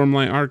in the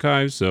Stormlight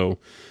Archives. So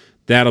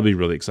that'll be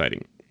really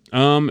exciting.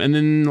 And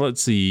then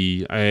let's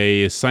see,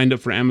 I signed up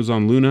for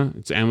Amazon Luna.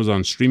 It's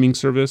Amazon streaming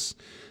service.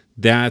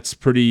 That's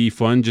pretty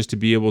fun just to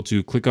be able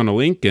to click on a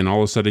link and all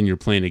of a sudden you're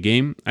playing a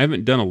game. I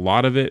haven't done a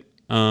lot of it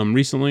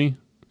recently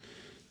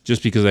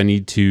just because I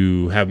need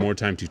to have more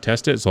time to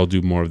test it. So I'll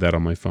do more of that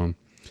on my phone.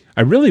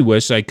 I really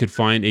wish I could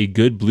find a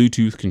good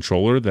Bluetooth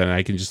controller that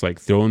I can just like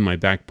throw in my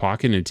back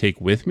pocket and take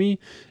with me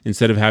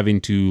instead of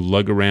having to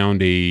lug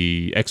around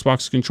a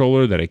Xbox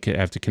controller that I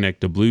have to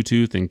connect to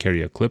Bluetooth and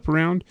carry a clip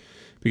around.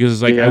 Because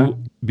it's like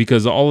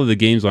because all of the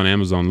games on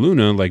Amazon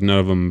Luna, like none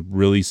of them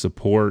really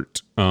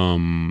support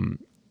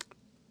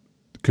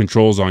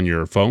controls on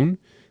your phone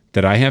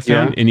that I have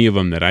found. Any of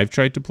them that I've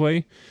tried to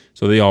play,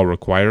 so they all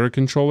require a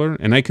controller.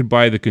 And I could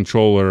buy the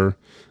controller.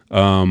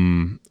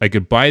 I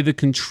could buy the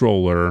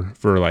controller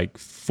for like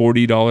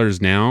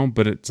 $40 now,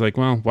 but it's like,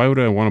 well, why would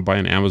I want to buy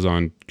an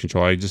Amazon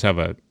controller? I just have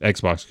a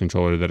Xbox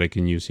controller that I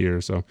can use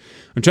here. So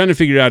I'm trying to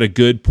figure out a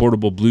good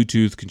portable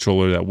Bluetooth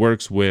controller that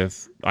works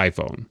with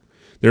iPhone.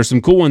 There are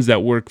some cool ones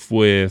that work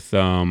with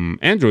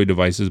Android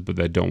devices, but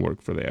that don't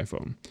work for the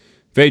iPhone.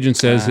 Vajan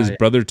says his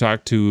brother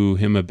talked to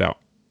him about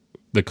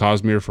the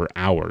Cosmere for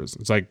hours.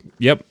 It's like,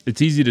 yep,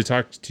 it's easy to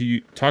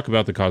talk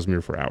about the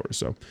Cosmere for hours.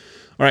 So, all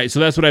right, so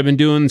that's what I've been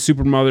doing.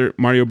 Super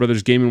Mario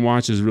Brothers Game &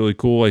 Watch is really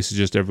cool. I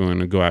suggest everyone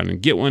to go out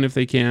and get one if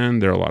they can.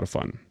 They're a lot of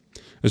fun,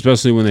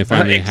 especially when they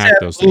finally hack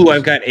those things. Ooh,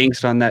 I've got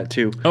angst on that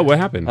too. Oh, what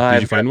happened?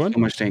 Did you find one? So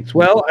much angst.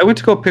 Well, I went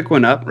to go pick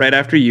one up right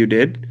after you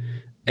did.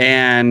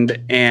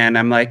 And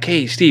I'm like,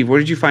 hey, Steve, where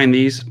did you find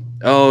these?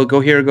 Oh, go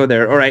here, go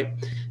there. All right.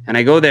 And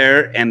I go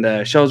there, and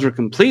the shelves were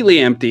completely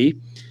empty.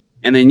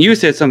 And then you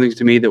said something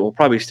to me that will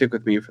probably stick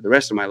with me for the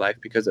rest of my life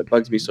because it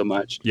bugs me so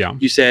much. Yeah.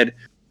 You said,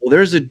 well,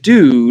 there's a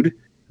dude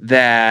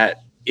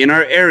that in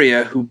our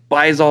area who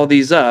buys all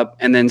these up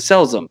and then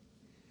sells them.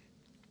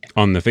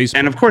 on the Facebook.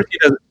 And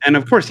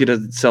of course he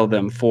doesn't sell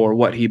them for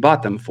what he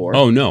bought them for.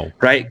 Oh no.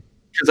 Right?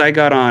 Because I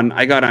got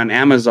on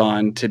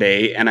Amazon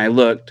today and I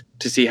looked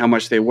to see how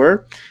much they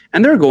were,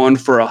 and they're going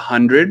for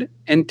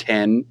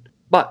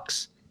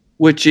 $110,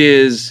 which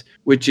is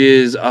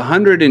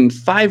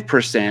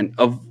 105%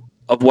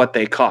 of what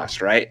they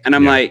cost, right? And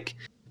I'm like,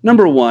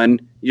 number one,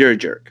 you're a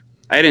jerk.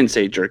 I didn't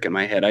say jerk in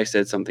my head. I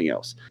said something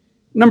else.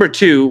 Number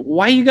two,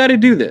 why you got to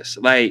do this?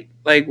 Like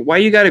why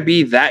you got to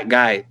be that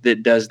guy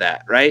that does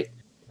that, right?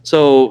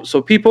 So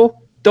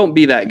people, don't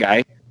be that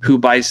guy who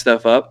buys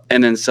stuff up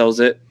and then sells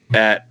it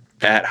at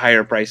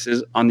higher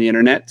prices on the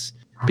internets,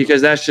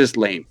 because that's just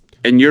lame.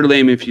 And you're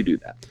lame if you do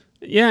that.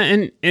 Yeah,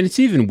 and it's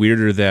even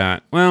weirder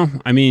that, well,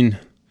 I mean,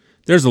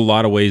 there's a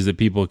lot of ways that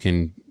people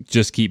can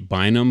just keep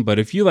buying them, but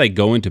if you like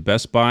go into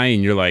Best Buy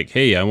and you're like,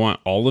 hey, I want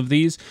all of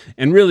these,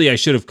 and really I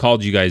should have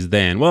called you guys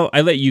then. Well,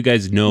 I let you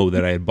guys know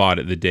that I had bought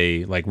it the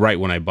day, like right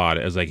when I bought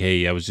it. I was like,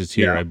 hey, I was just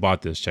here, I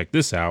bought this, check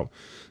this out.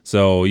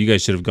 So you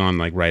guys should have gone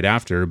like right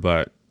after,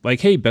 but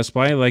like, hey, Best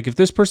Buy, like if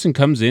this person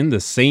comes in,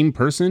 the same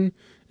person,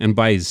 and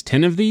buys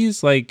 10 of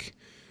these, like,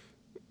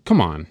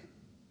 come on.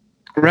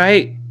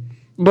 Right.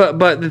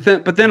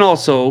 But then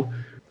also,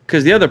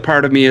 because the other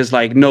part of me is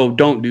like, no,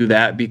 don't do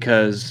that,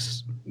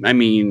 because I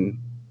mean,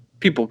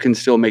 people can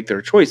still make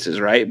their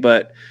choices, right?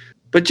 But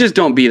just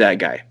don't be that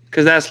guy,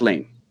 because that's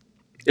lame.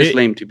 It's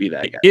lame to be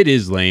that guy. It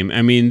is lame.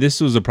 I mean,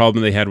 this was a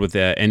problem they had with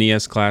the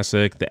NES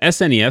Classic. The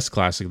SNES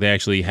Classic, they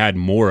actually had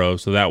more of,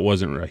 so that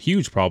wasn't a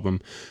huge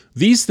problem.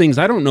 These things,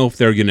 I don't know if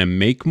they're going to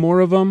make more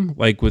of them,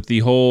 like with the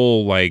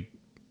whole like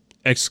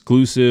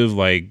exclusive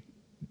like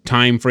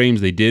time frames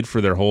they did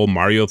for their whole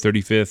Mario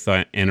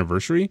 35th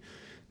anniversary.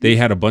 They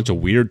had a bunch of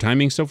weird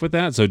timing stuff with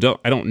that, so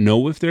I don't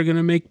know if they're going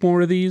to make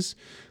more of these.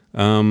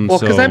 Well,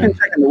 because I've been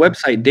checking the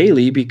website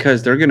daily,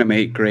 because they're going to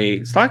make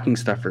great stocking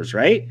stuffers,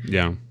 right?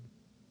 Yeah.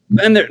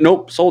 And they're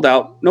sold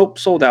out. Nope,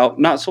 sold out.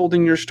 Not sold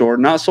in your store.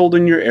 Not sold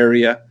in your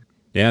area.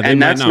 Yeah, they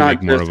might not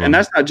make more of them. And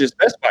that's not just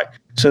Best Buy.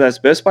 So that's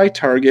Best Buy,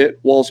 Target,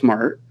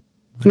 Walmart.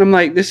 And I'm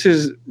like, this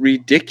is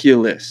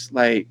ridiculous.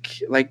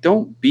 Like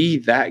don't be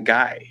that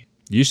guy.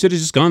 You should have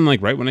just gone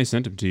like right when I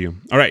sent them to you.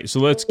 All right, so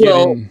let's get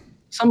in.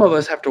 Some of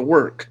us have to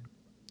work.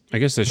 I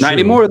guess that's not true.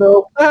 Anymore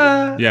though.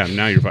 Yeah,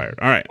 now you're fired.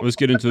 All right, let's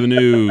get into the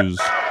news.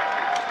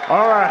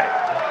 All right.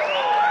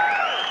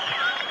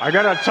 I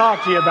got to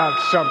talk to you about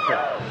something.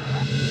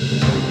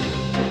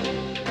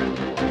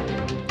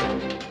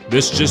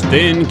 This just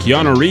in,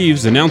 Keanu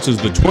Reeves announces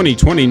the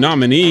 2020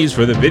 nominees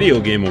for the Video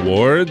Game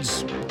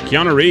Awards.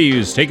 Keanu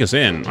Reeves, take us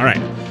in. All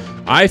right.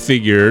 I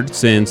figured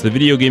since the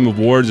Video Game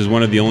Awards is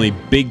one of the only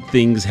big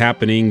things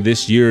happening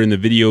this year in the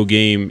video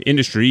game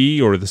industry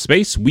or the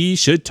space, we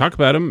should talk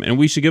about them and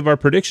we should give our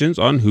predictions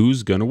on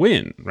who's going to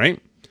win, right?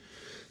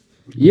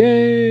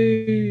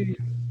 Yay.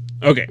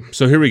 Okay,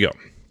 so here we go.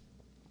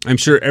 I'm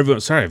sure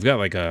everyone. Sorry, I've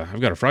got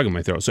a frog in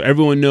my throat. So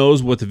everyone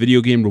knows what the Video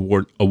Game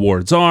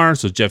Awards are.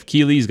 So Jeff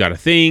Keighley's got a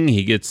thing.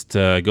 He gets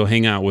to go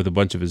hang out with a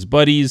bunch of his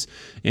buddies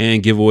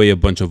and give away a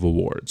bunch of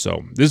awards.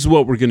 So this is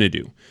what we're gonna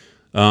do.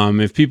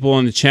 If people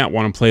in the chat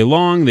want to play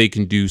along, they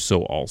can do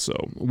so also.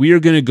 We are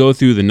going to go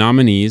through the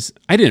nominees.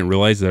 I didn't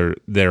realize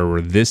there were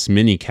this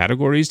many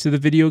categories to the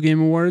Video Game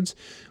Awards.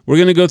 We're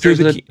going to go through we're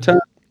going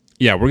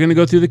to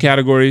go through the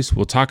categories.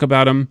 We'll talk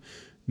about them.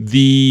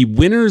 The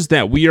winners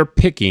that we are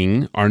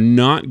picking are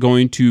not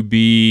going to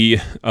be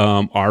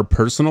our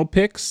personal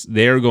picks.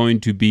 They're going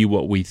to be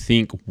what we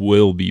think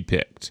will be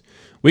picked.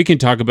 We can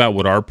talk about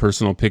what our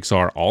personal picks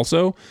are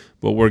also,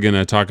 but we're going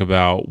to talk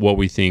about what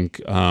we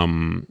think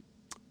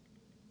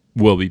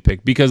will be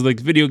picked, because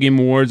like Video Game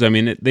Awards, I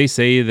mean, they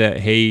say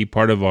that, hey,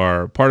 part of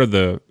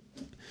the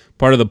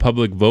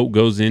public vote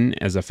goes in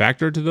as a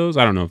factor to those.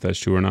 I don't know if that's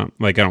true or not.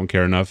 Like, I don't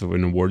care enough of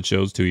an award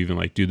shows to even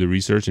like do the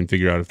research and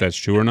figure out if that's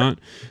true or not,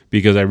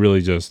 because I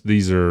really just,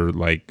 these are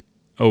like,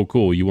 oh,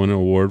 cool, you won an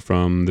award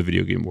from the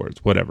Video Game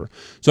Awards, whatever.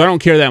 So I don't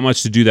care that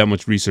much to do that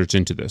much research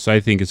into this.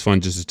 I think it's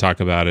fun just to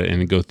talk about it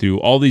and go through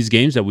all these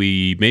games that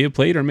we may have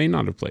played or may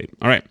not have played.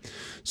 All right.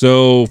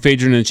 So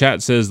Phaedron in the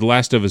chat says The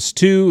Last of Us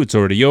 2, it's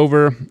already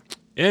over.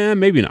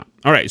 Maybe not.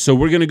 All right. So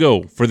we're going to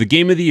go for the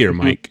Game of the Year,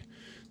 Mike.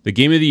 The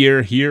Game of the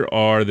Year, here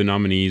are the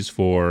nominees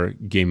for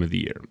Game of the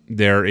Year.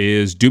 There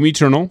is Doom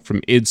Eternal from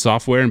id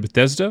Software and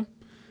Bethesda.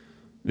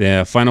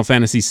 The Final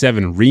Fantasy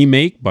VII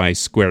Remake by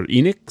Square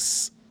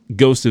Enix.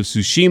 Ghost of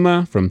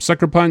Tsushima from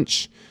Sucker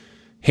Punch.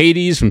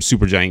 Hades from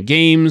Supergiant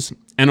Games.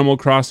 Animal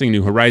Crossing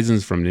New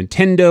Horizons from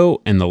Nintendo.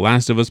 And The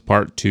Last of Us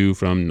Part 2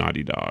 from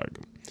Naughty Dog.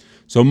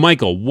 So,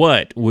 Michael,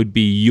 what would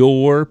be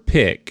your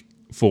pick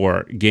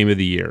for Game of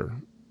the Year?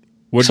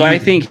 I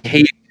think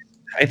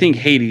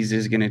Hades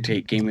is going to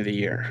take Game of the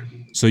Year.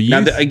 So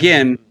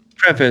again,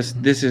 preface,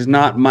 this is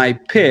not my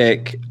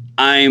pick.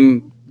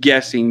 I'm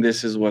guessing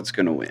this is what's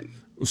going to win.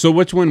 So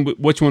which one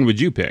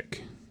would you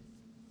pick?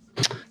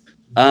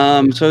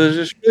 So there's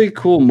this really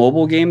cool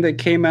mobile game that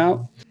came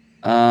out.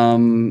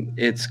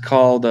 It's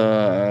called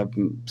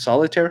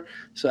Solitaire.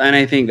 And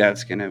I think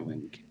that's going to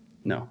win.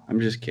 No, I'm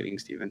just kidding,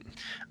 Steven.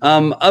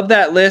 Of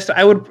that list,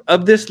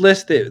 of this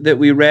list that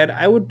we read,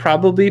 I would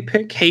probably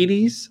pick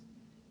Hades.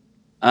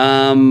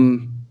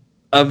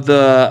 Of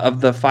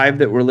the 5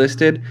 that were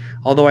listed,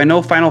 although I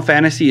know Final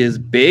Fantasy is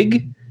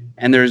big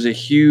and there's a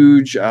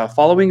huge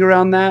following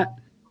around that.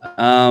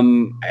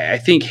 I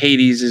think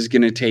Hades is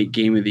going to take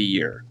Game of the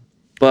Year,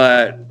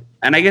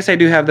 and I guess I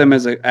do have them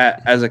as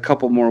a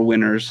couple more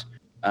winners.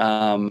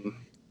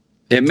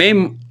 It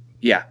may,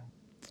 yeah.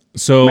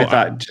 So my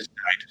thought just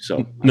died.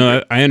 So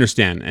no, I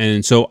understand,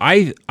 and so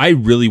I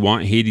really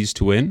want Hades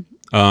to win.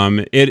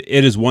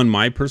 It has won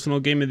my personal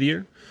Game of the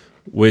Year,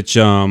 which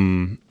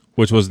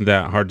wasn't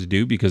that hard to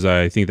do because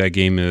I think that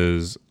game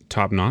is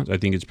top notch. I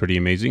think it's pretty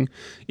amazing.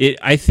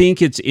 I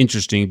think it's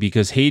interesting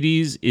because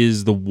Hades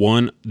is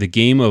the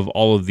game of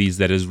all of these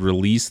that is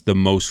released the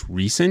most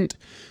recent.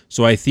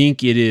 So I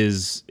think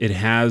it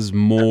has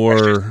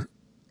more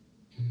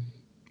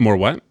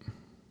what?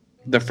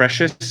 The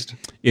freshest.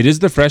 It is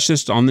the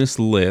freshest on this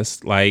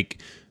list.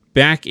 Like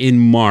back in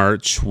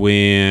March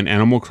when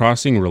Animal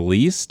Crossing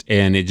released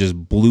and it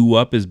just blew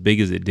up as big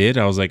as it did,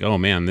 I was like, oh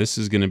man, this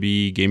is going to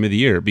be Game of the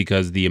Year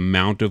because the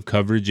amount of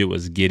coverage it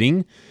was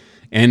getting.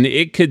 And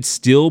it could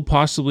still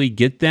possibly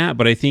get that,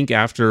 but I think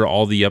after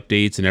all the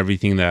updates and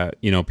everything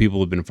that, people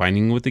have been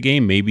finding with the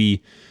game,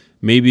 maybe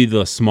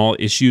the small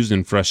issues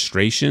and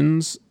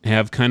frustrations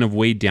have kind of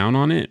weighed down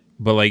on it.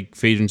 But like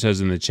Phaedron says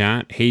in the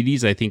chat,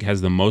 Hades, I think, has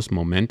the most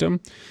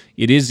momentum.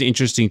 It is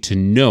interesting to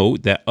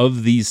note that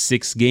of these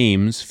 6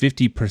 games,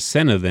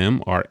 50% of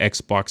them are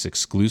Xbox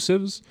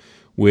exclusives,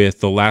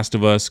 with The Last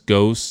of Us,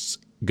 Ghost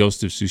of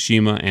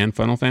Tsushima, and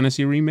Final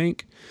Fantasy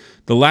Remake.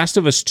 The Last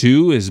of Us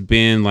 2 has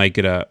been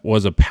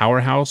was a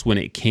powerhouse when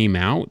it came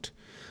out.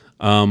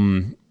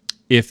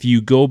 If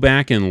you go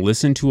back and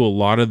listen to a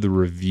lot of the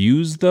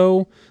reviews,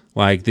 though,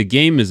 like the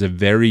game is a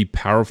very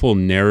powerful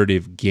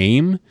narrative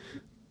game.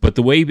 But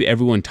the way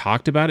everyone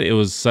talked about it, it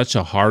was such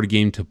a hard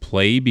game to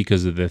play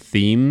because of the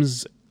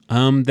themes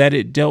that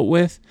it dealt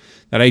with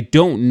that I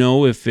don't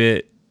know if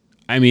it...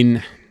 I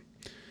mean,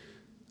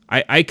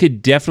 I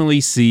could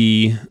definitely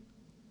see...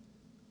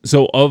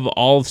 So of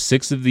all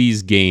 6 of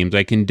these games,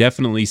 I can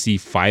definitely see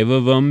 5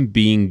 of them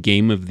being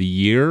Game of the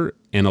Year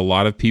and a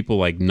lot of people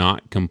like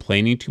not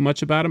complaining too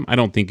much about them. I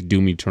don't think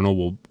Doom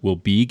Eternal will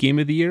be Game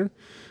of the Year.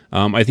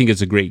 I think it's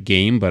a great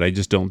game, but I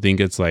just don't think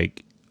it's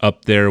like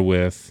up there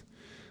with...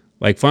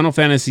 Like Final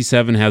Fantasy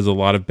VII has a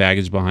lot of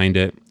baggage behind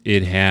it.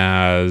 It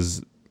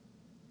has,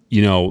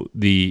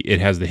 it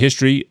has the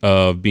history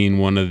of being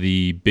one of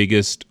the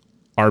biggest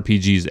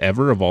RPGs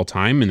ever of all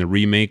time, and the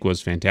remake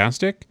was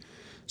fantastic.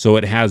 So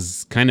it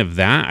has kind of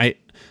that.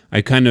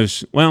 I kind of,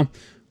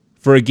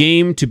 for a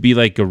game to be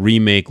like a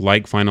remake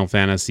like Final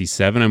Fantasy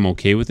VII, I'm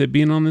okay with it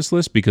being on this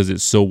list because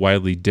it's so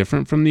widely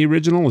different from the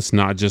original. It's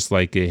not just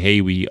like, hey,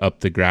 we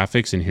up the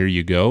graphics and here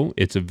you go.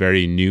 It's a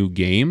very new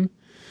game.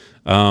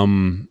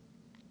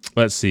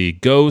 Let's see,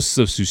 Ghosts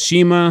of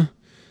Tsushima.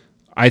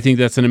 I think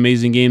that's an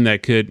amazing game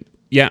that could...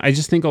 Yeah, I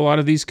just think a lot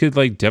of these could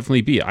like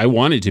definitely be. I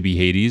want it to be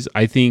Hades.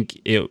 I think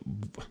it...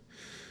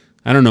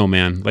 I don't know,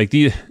 man. Like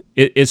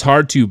it's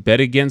hard to bet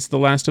against The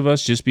Last of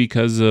Us just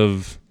because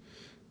it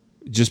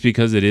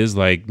is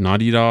like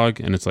Naughty Dog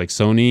and it's like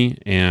Sony,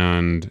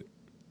 and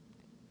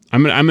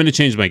I'm gonna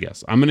change my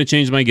guess. I'm gonna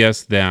change my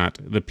guess that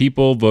the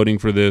people voting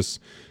for this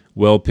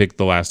will pick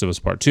The Last of Us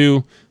Part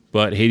 2,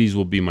 but Hades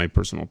will be my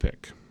personal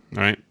pick.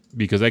 All right.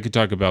 Because I could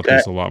talk about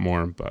this a lot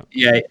more, but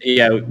yeah,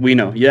 we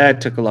know. Yeah,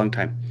 it took a long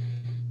time.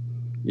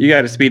 You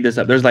got to speed this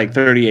up. There's like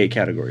 38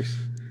 categories.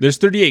 There's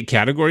 38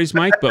 categories,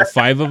 Mike, but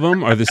 5 of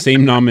them are the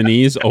same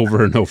nominees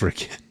over and over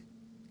again.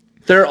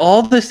 They're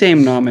all the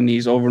same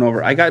nominees over and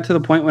over. I got to the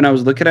point when I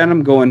was looking at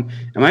them, going,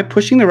 "Am I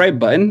pushing the right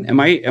button? Am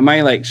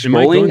I like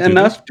scrolling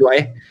enough? Do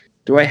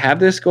I have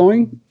this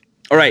going?"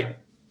 All right,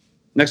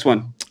 next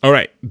one. All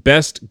right,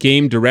 best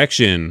game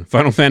direction: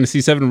 Final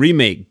Fantasy VII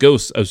Remake,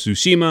 Ghosts of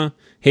Tsushima,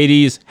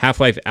 Hades,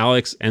 Half-Life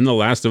Alyx, and The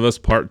Last of Us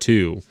Part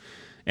 2.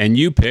 And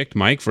you picked,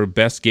 Mike, for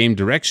best game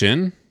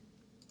direction.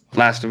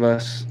 Last of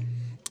Us.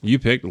 You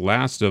picked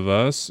Last of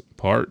Us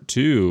Part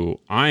 2.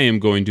 I am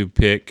going to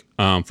pick,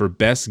 for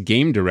best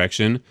game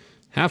direction,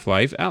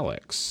 Half-Life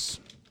Alyx.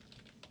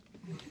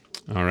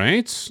 All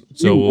right.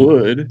 So you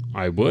would.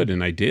 I would,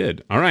 and I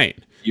did. All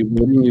right. You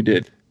would and you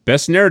did.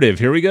 Best narrative.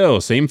 Here we go.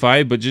 Same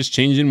 5, but just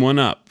changing one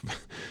up.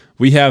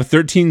 We have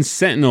 13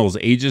 Sentinels,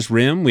 Aegis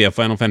Rim. We have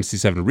Final Fantasy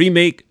VII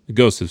Remake,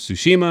 Ghosts of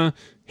Tsushima,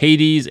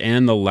 Hades,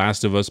 and The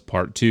Last of Us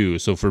Part 2.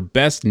 So for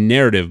best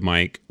narrative,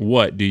 Mike,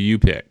 what do you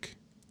pick?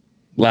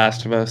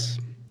 Last of Us.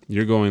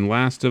 You're going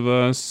Last of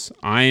Us.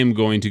 I am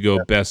going to go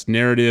best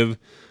narrative.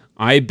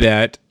 I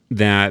bet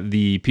that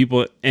the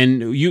people,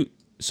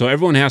 so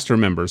everyone has to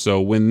remember, so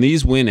when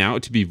these went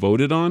out to be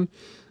voted on,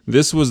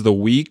 this was the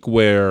week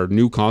where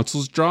new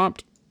consoles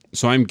dropped.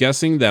 So I'm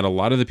guessing that a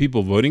lot of the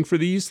people voting for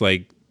these,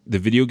 like, the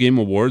Video Game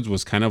Awards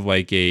was kind of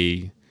like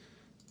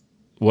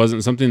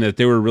wasn't something that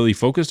they were really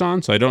focused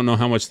on. So I don't know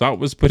how much thought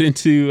was put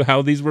into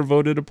how these were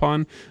voted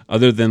upon,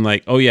 other than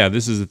like, oh yeah,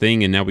 this is a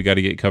thing, and now we got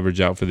to get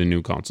coverage out for the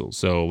new console.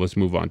 So let's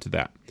move on to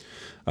that.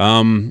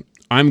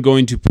 I'm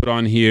going to put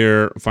on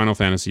here Final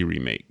Fantasy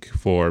Remake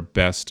for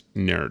best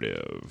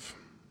narrative.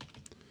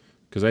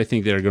 Because I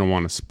think they're going to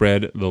want to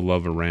spread the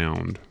love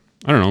around.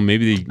 I don't know.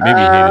 Maybe Hades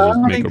I just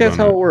don't make think a that's run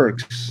how on it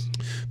works.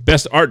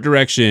 Best art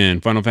direction: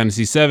 Final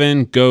Fantasy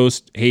VII,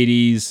 Ghost,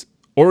 Hades,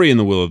 Ori and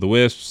the Will of the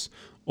Wisps,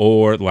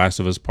 or The Last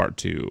of Us Part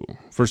 2.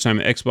 First time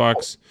the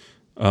Xbox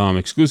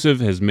exclusive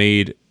has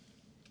made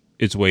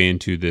its way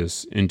into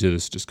this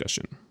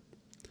discussion.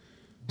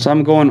 So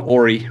I'm going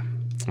Ori.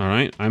 All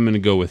right, I'm going to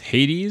go with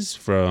Hades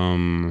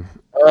from.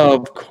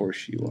 Of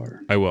course you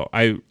are. I will.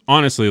 I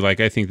honestly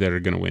I think they're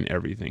going to win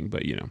everything,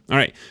 but you know. All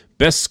right.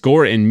 Best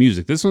score and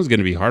music. This one's going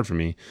to be hard for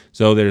me.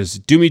 So there's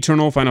Doom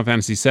Eternal, Final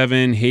Fantasy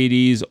VII,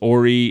 Hades,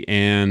 Ori,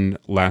 and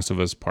Last of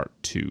Us Part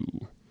 2.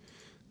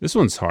 This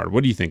one's hard.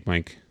 What do you think,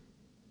 Mike?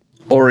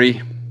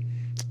 Ori.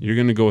 You're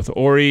going to go with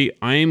Ori.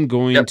 I'm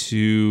going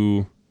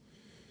to...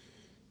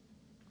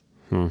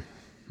 I'm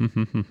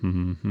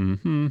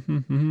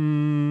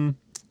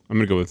going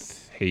to go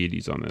with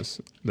Hades on this.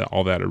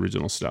 All that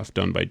original stuff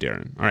done by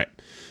Darren. All right.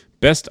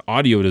 Best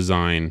audio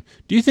design.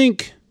 Do you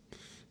think...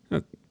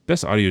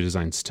 Best audio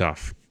design's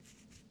tough.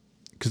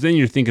 Because then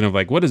you're thinking of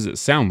what does it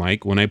sound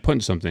like when I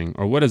punch something?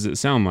 Or what does it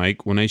sound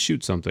like when I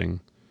shoot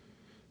something?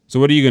 So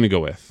what are you going to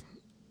go with?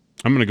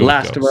 I'm going to go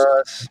Last with Ghost. of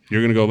Us.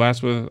 You're going to go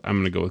Last of Us. I'm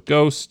going to go with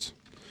Ghost.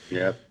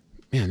 Yep.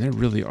 Man, there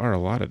really are a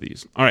lot of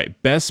these. All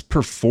right. Best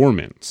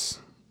performance.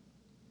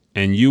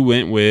 And you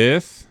went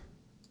with...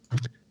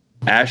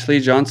 Ashley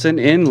Johnson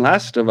in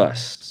Last of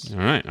Us. All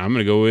right. I'm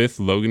going to go with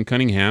Logan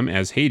Cunningham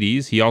as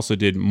Hades. He also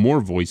did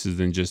more voices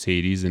than just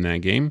Hades in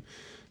that game.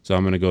 So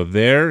I'm going to go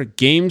there.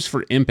 Games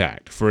for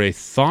Impact. For a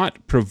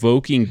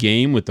thought-provoking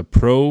game with a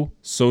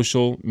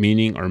pro-social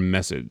meaning or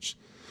message.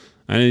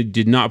 I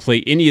did not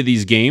play any of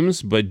these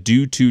games, but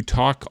due to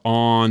talk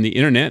on the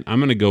internet, I'm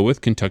going to go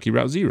with Kentucky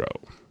Route Zero.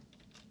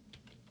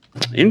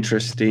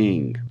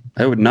 Interesting.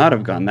 I would not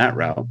have gone that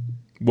route.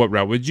 What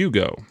route would you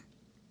go?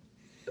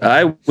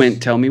 I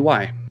went Tell Me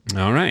Why.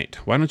 All right.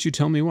 Why don't you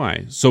tell me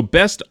why? So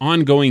best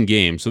ongoing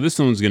game. So this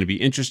one's going to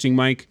be interesting,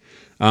 Mike.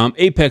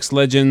 Apex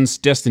Legends,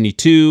 Destiny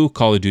 2,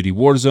 Call of Duty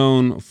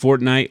Warzone,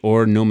 Fortnite,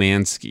 or No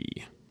Man's Sky.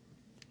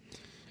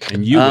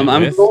 And you I'm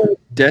went with... going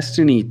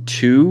Destiny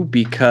 2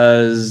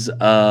 because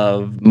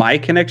of my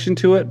connection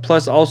to it.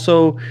 Plus,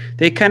 also,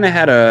 they kind of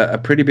had a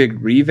pretty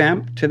big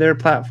revamp to their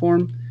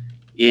platform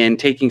in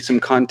taking some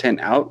content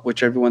out,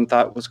 which everyone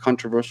thought was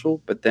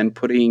controversial, but then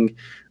putting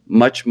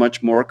much,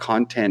 much more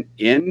content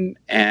in,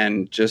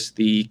 and just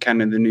the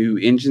kind of the new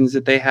engines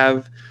that they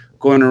have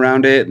going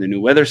around it, and the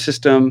new weather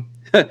system.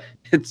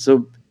 It's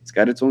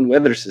got its own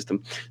weather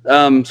system.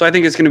 So I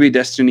think it's going to be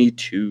Destiny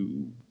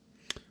 2.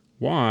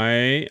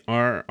 Why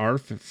are our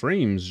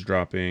frames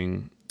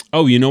dropping?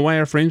 Oh, you know why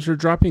our frames are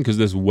dropping? Because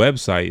this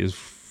website is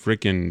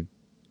freaking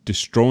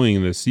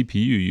destroying the CPU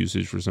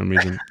usage for some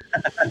reason.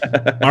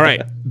 All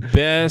right.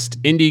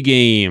 Best indie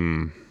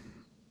game.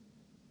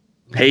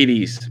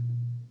 Hades.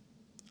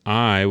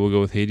 I will go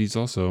with Hades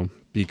also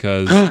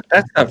because...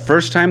 That's the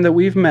first time that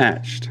we've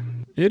matched.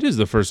 It is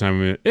the first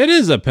time. It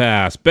is a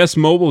pass. Best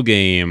mobile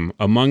game.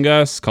 Among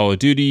Us, Call of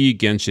Duty,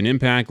 Genshin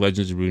Impact,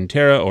 Legends of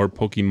Runeterra, or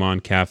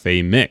Pokemon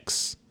Cafe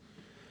Mix.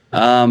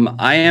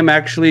 I am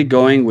actually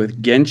going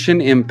with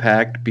Genshin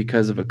Impact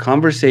because of a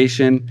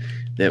conversation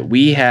that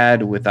we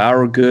had with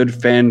our good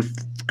friend,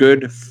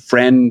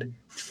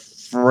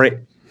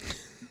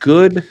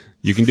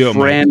 You can do it,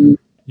 friend, Mike.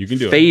 You can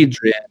do it.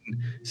 Phaedron,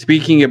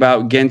 speaking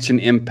about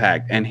Genshin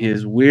Impact and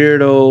his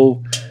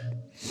weirdo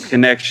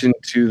connection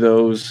to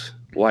those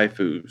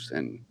waifus,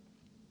 and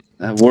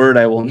that word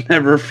I will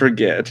never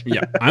forget.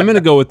 Yeah, I'm going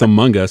to go with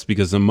Among Us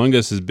because Among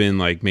Us has been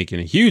making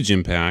a huge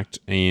impact,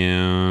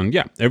 and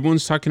yeah,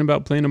 everyone's talking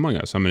about playing Among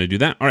Us. I'm going to do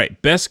that. All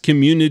right, best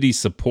community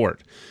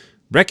support.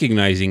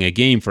 Recognizing a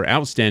game for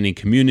outstanding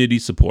community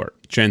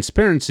support,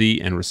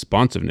 transparency, and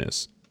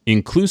responsiveness,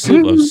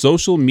 inclusive of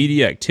social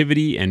media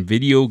activity and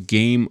video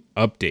game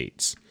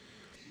updates.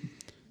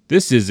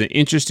 This is an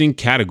interesting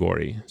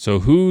category. So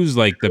who's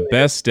the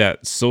best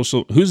at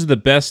social? Who's the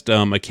best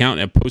account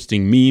at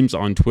posting memes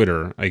on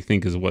Twitter? I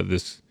think is what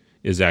this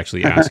is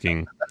actually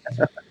asking.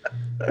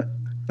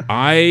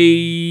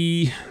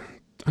 I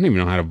don't even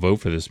know how to vote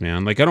for this,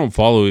 man. I don't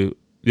follow.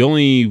 The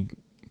only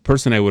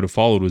person I would have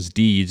followed was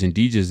Deej, and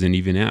Deej isn't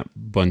even at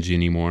Bungie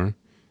anymore.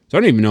 So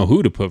I don't even know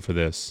who to put for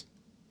this.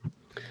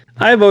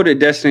 I voted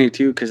Destiny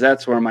 2 because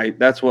that's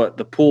what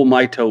the pool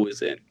my toe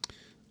is in.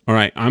 All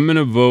right, I'm going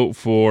to vote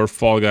for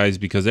Fall Guys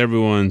because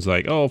everyone's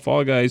like, oh,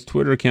 Fall Guys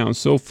Twitter account is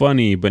so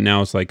funny, but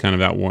now it's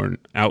kind of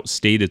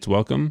outstayed its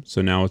welcome.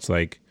 So now it's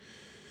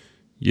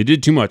you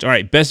did too much. All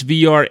right, best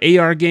VR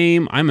AR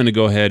game. I'm going to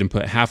go ahead and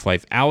put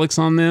Half-Life Alyx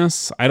on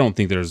this. I don't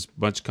think there's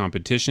much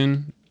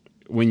competition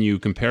when you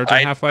compare it to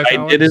Half-Life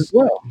Alyx. I did as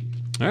well.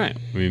 All right,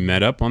 we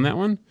met up on that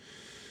one.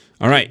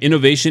 All right,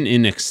 innovation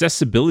in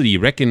accessibility,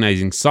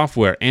 recognizing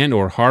software and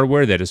or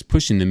hardware that is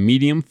pushing the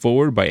medium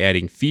forward by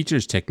adding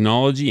features,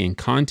 technology, and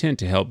content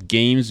to help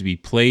games be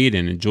played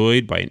and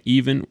enjoyed by an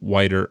even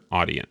wider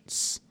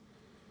audience.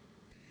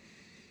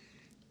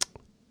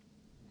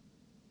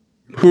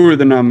 Who are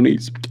the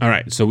nominees? All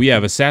right, so we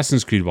have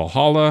Assassin's Creed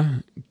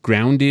Valhalla,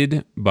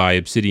 Grounded by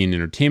Obsidian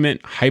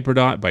Entertainment,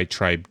 Hyperdot by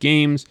Tribe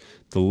Games,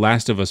 The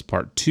Last of Us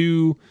Part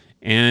 2,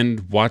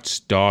 and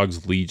Watch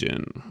Dogs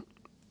Legion.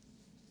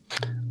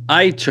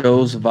 I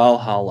chose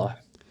Valhalla.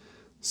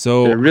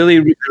 So They're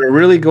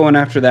really going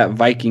after that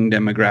Viking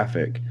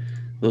demographic.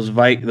 Those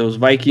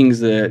Vikings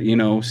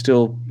that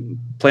still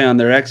play on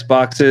their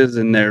Xboxes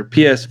and their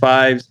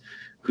PS5s,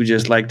 who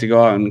just like to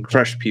go out and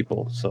crush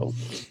people. So, all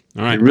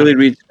right, they really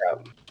reached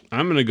out.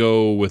 I'm going to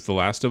go with The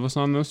Last of Us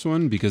on this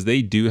one because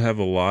they do have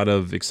a lot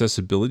of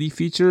accessibility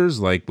features,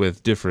 like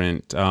with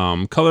different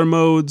color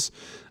modes,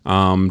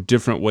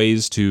 different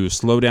ways to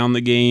slow down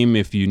the game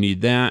if you need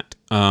that.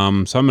 So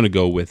I'm going to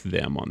go with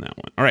them on that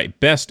one. All right,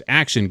 best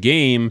action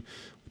game,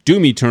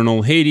 Doom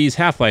Eternal, Hades,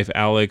 Half-Life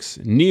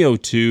Alyx, Neo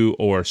 2,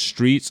 or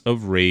Streets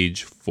of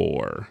Rage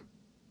 4.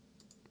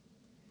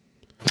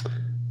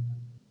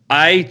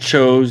 I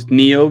chose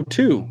Neo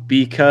 2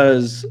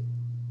 because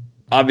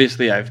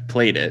obviously I've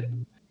played it.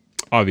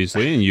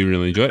 Obviously, and you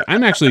really enjoy it.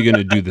 I'm actually going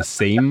to do the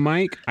same,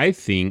 Mike. I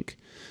think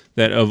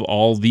that of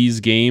all these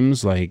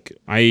games, like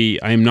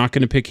I'm not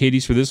going to pick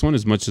Hades for this one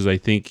as much as I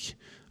think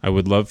I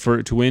would love for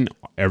it to win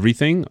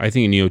everything. I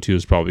think Neo 2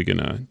 is probably going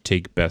to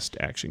take best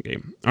action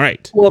game. All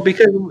right. Well,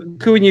 because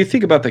when you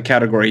think about the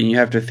category, you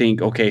have to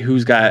think, okay,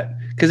 who's got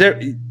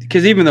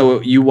because even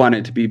though you want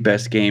it to be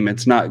best game,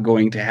 it's not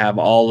going to have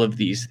all of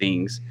these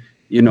things,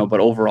 but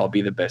overall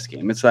be the best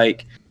game. It's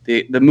like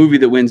the movie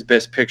that wins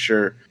best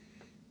picture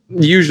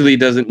usually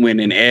doesn't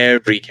win in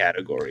every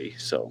category.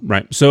 So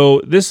right.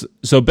 So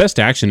best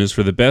action is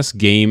for the best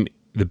game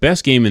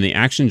in the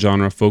action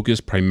genre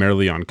focused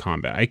primarily on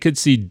combat. I could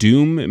see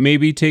Doom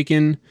maybe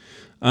taking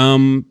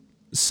some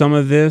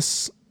of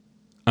this.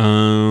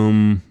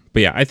 But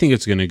yeah, I think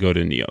it's going to go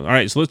to Neo. All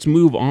right, so let's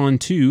move on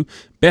to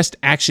best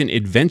action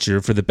adventure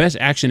for the best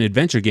action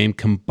adventure game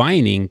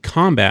combining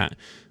combat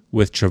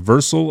with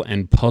traversal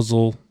and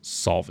puzzle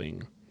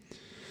solving.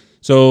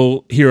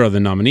 So here are the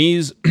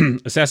nominees.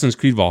 Assassin's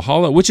Creed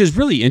Valhalla, which is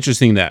really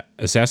interesting that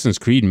Assassin's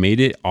Creed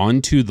made it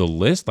onto the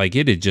list. Like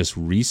it had just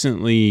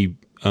recently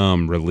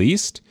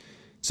released.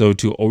 So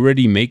to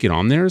already make it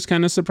on there is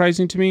kind of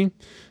surprising to me.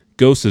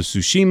 Ghost of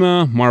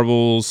Tsushima,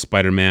 Marvel's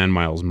Spider-Man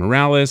Miles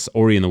Morales,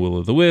 Ori and the Will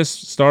of the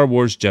Wisps, Star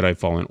Wars Jedi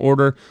Fallen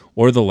Order,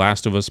 or The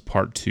Last of Us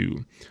Part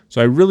 2. So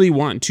I really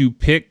want to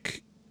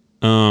pick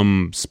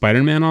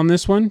Spider-Man on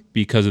this one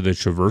because of the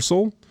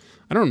traversal.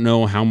 I don't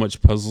know how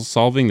much puzzle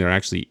solving there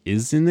actually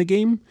is in the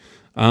game.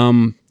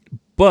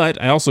 But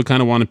I also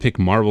kind of want to pick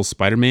Marvel's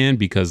Spider-Man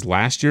because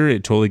last year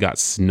it totally got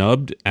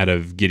snubbed out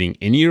of getting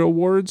any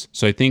awards.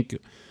 So I think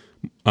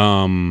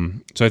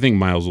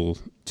Miles will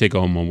take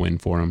home a win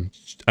for him.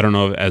 I don't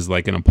know, as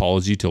like an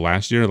apology to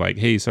last year, like,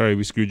 hey, sorry,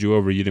 we screwed you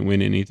over. You didn't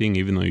win anything,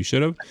 even though you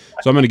should have.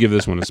 So I'm going to give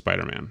this one to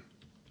Spider-Man.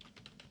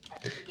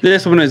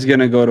 This one is going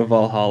to go to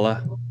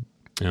Valhalla.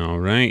 All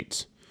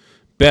right.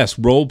 Best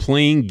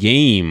role-playing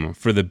game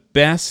for the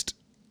best...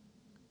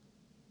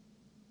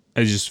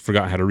 I just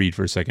forgot how to read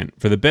for a second.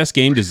 For the best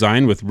game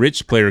designed with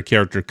rich player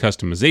character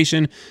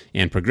customization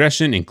and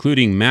progression,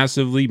 including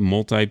massively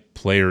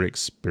multiplayer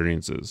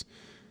experiences.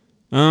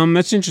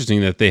 That's interesting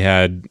that they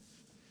had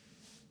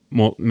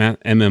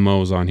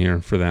MMOs on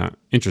here for that.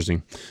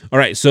 Interesting. All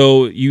right,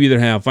 so you either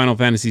have Final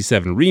Fantasy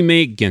VII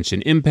Remake,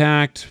 Genshin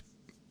Impact,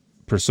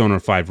 Persona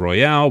 5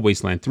 Royale,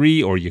 Wasteland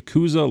 3, or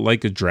Yakuza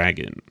Like a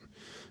Dragon.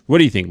 What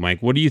do you think,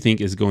 Mike? What do you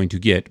think is going to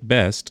get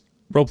best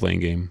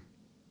role-playing game?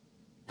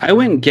 I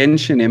went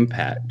Genshin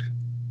Impact,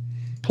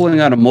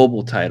 pulling out a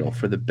mobile title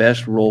for the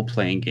best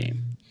role-playing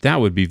game. That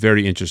would be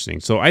very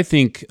interesting. So I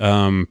think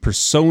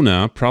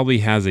Persona probably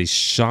has a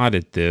shot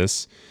at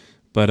this,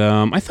 but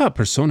I thought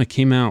Persona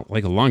came out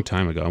like a long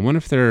time ago. I wonder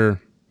if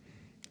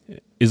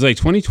is like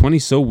 2020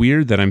 so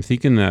weird that I'm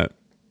thinking that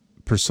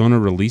Persona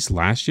released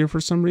last year for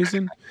some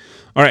reason.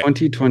 All right.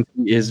 2020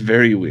 is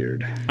very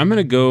weird. I'm going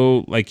to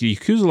go like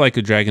Yakuza Like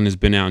a Dragon has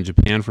been out in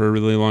Japan for a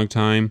really long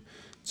time.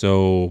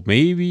 So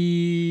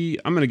maybe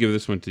I'm going to give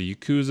this one to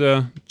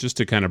Yakuza just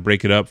to kind of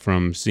break it up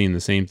from seeing the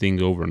same thing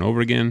over and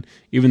over again,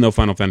 even though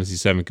Final Fantasy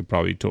VII could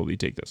probably totally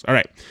take this. All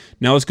right,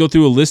 now let's go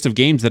through a list of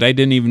games that I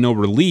didn't even know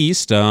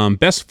released.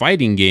 Best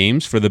fighting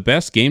games for the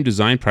best game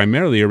designed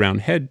primarily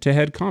around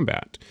head-to-head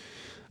combat.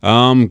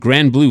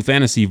 Grand Blue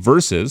Fantasy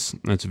Versus,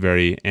 that's a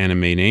very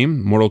anime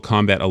name. Mortal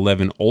Kombat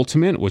 11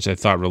 Ultimate, which I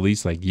thought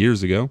released like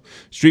years ago.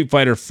 Street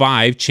Fighter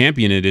V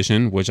Champion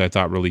Edition, which I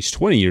thought released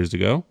 20 years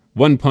ago.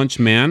 One Punch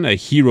Man, a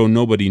hero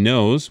nobody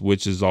knows,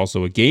 which is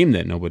also a game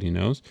that nobody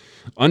knows.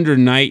 Under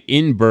Night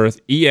In Birth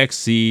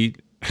EXC :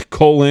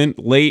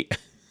 late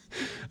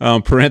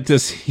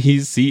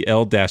parentheses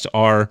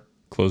CL-R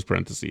close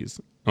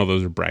parentheses. Oh,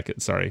 those are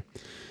brackets. Sorry.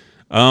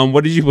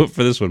 What did you put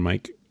for this one,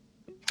 Mike?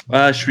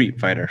 Street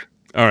Fighter.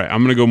 All right,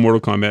 I'm gonna go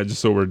Mortal Kombat just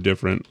so we're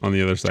different on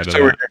the other side of that.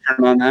 So we're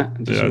different on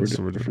that.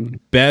 So we're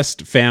different.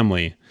 Best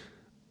family.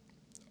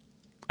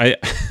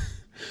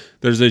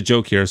 There's a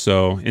joke here.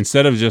 So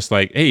instead of just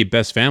like, hey,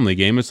 best family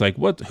game, it's like,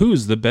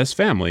 who's the best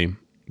family?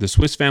 The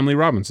Swiss Family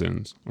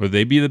Robinsons. Would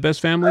they be the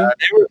best family?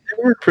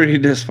 They were pretty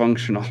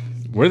dysfunctional.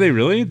 Were they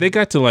really? They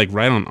got to like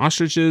ride on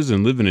ostriches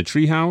and live in a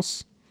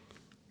treehouse.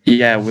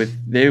 Yeah,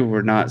 they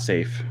were not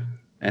safe,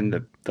 and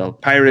the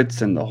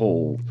pirates and the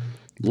whole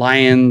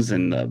lions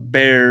and the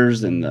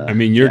bears and the. I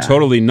mean, you're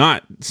totally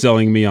not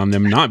selling me on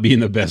them not being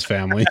the best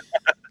family.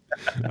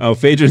 Oh,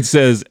 Phaedron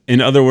says,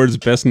 in other words,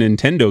 best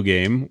Nintendo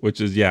game,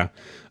 which is, yeah.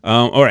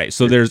 All right,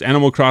 so there's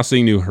Animal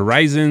Crossing New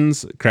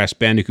Horizons, Crash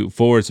Bandicoot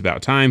 4, It's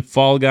About Time,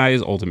 Fall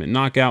Guys, Ultimate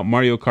Knockout,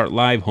 Mario Kart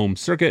Live, Home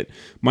Circuit,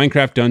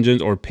 Minecraft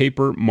Dungeons, or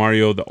Paper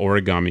Mario the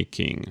Origami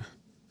King.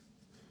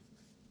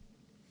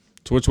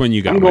 So which one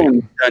you got, I'm going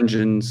Mike?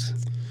 Dungeons.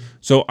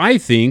 So I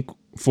think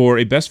for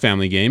a best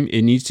family game,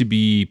 it needs to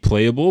be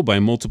playable by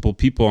multiple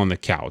people on the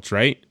couch,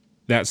 right?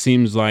 That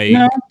seems like...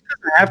 No, it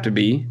doesn't have to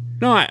be.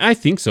 No, I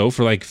think so.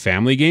 For like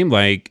family game,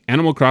 like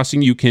Animal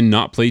Crossing, you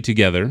cannot play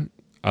together.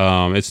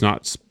 It's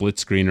not split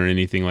screen or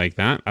anything like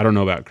that. I don't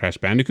know about Crash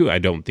Bandicoot. I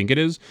don't think it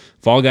is.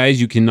 Fall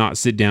Guys, you cannot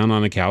sit down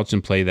on a couch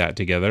and play that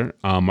together.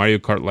 Mario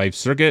Kart Live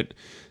Circuit,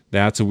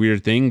 that's a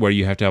weird thing where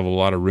you have to have a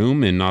lot of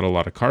room and not a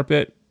lot of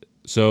carpet.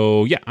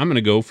 So yeah, I'm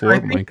gonna go for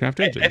Minecraft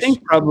Dungeons. I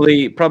think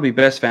probably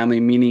best family,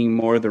 meaning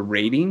more the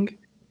rating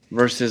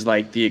versus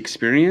like the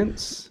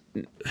experience.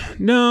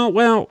 No,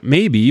 well,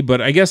 maybe,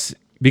 but I guess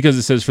because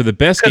it says for the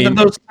best game.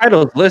 Those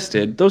titles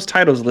listed,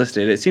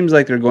 it seems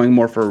like they're going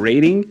more for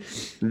rating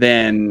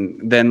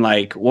than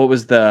like what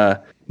was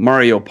the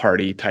Mario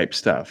Party type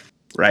stuff,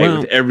 right?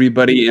 Well, with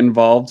everybody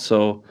involved.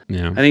 So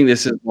yeah. I think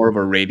this is more of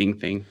a rating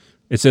thing.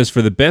 It says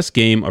for the best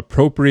game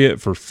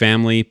appropriate for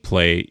family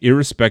play,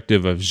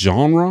 irrespective of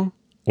genre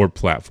or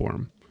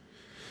platform.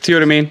 See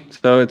what I mean?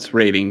 So it's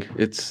rating.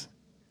 It's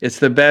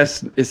the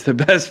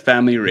best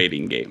family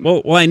rating game.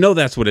 Well, I know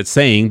that's what it's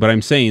saying, but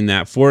I'm saying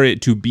that for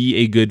it to be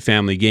a good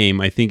family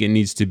game, I think it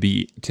needs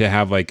to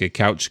have like a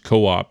couch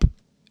co-op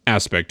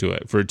aspect to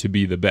it for it to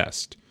be the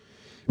best.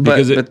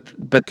 But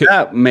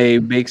that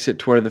makes it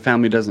to where the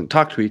family doesn't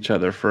talk to each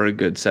other for a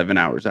good 7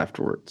 hours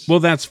afterwards. Well,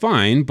 that's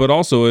fine, but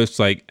also it's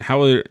like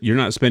you're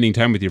not spending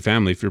time with your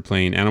family if you're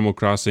playing Animal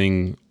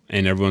Crossing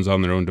and everyone's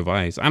on their own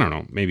device. I don't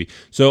know, maybe.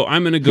 So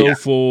I'm going to go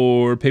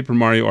for Paper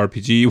Mario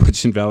RPG,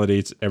 which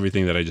invalidates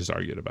everything that I just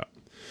argued about.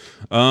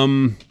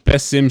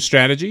 Best sim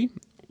strategy.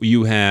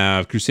 You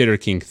have Crusader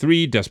King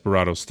 3,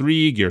 Desperados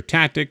 3, Gear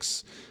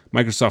Tactics,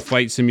 Microsoft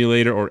Flight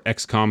Simulator, or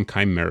XCOM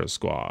Chimera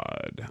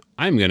Squad.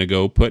 I'm going to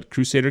go put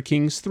Crusader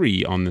Kings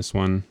 3 on this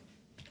one.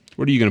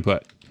 What are you going to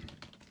put?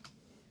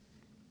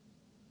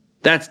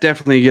 That's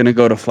definitely going to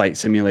go to Flight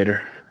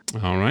Simulator.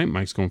 All right,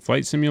 Mike's going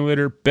Flight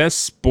Simulator.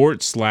 Best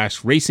sports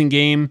 / racing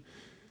game.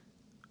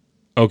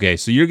 Okay,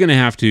 so you're going to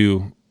have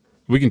to...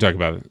 We can talk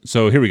about it.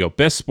 So here we go.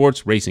 Best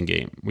sports racing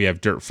game. We have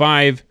Dirt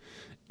 5,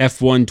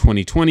 F1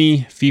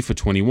 2020, FIFA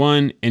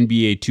 21,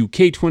 NBA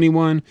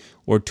 2K21,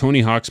 or Tony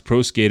Hawk's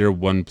Pro Skater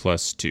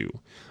 1+2.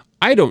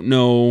 I don't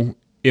know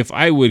if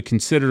I would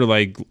consider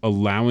like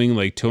allowing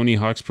like Tony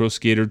Hawk's Pro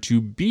Skater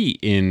to be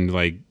in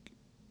like...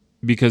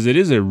 Because it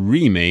is a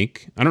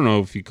remake. I don't know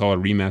if you call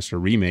it remaster or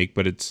remake,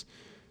 but it's...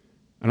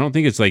 I don't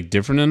think it's like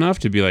different enough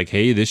to be like,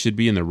 hey, this should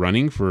be in the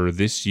running for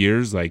this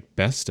year's like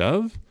best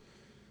of.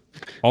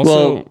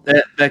 Also, well,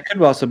 that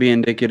could also be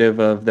indicative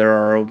of there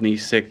are only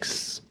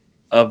 6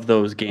 of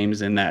those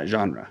games in that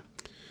genre.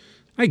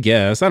 I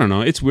guess. I don't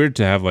know. It's weird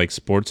to have like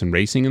sports and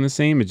racing in the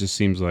same. It just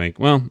seems like,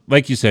 well,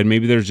 like you said,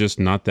 maybe there's just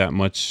not that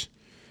much.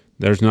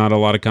 There's not a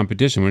lot of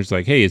competition where it's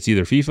like, hey, it's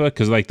either FIFA,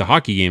 because like the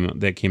hockey game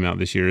that came out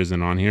this year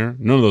isn't on here.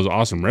 None of those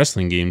awesome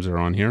wrestling games are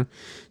on here.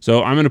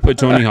 So I'm going to put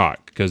Tony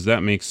Hawk because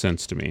that makes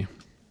sense to me.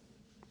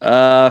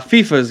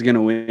 FIFA is going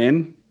to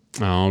win.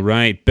 All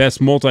right.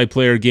 Best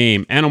multiplayer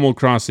game, Animal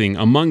Crossing,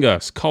 Among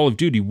Us, Call of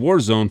Duty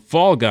Warzone,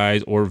 Fall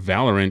Guys, or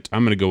Valorant.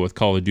 I'm going to go with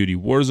Call of Duty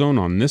Warzone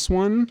on this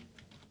one.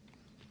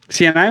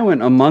 See, and I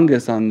went Among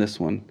Us on this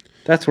one.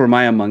 That's where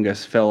my Among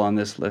Us fell on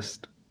this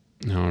list.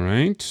 All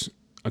right.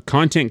 A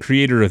content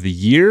creator of the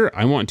year.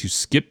 I want to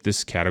skip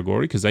this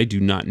category because I do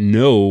not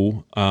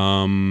know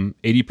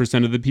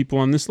 80% of the people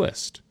on this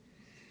list.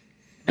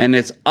 And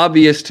it's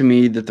obvious to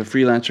me that the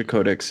Freelancer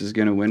Codex is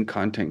going to win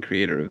Content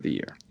Creator of the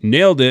Year.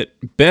 Nailed it.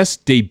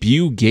 Best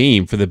debut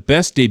game. For the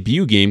best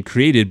debut game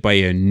created by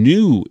a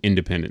new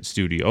independent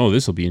studio. Oh,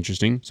 this will be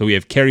interesting. So we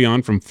have Carry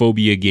On from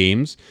Phobia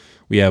Games.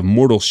 We have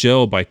Mortal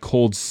Shell by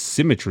Cold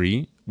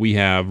Symmetry. We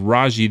have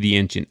Raji the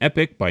Ancient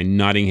Epic by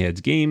Notting Heads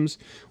Games.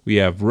 We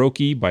have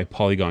Roki by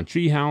Polygon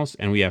Treehouse.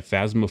 And we have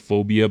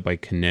Phasmophobia by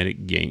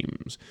Kinetic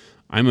Games.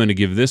 I'm going to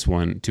give this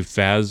one to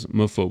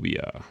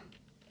Phasmophobia.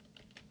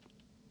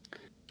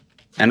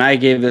 And I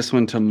gave this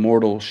one to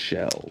Mortal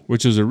Shell.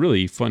 Which is a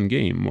really fun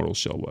game, Mortal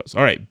Shell was.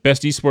 All right,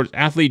 best esports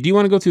athlete. Do you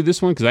want to go through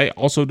this one? Because I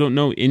also don't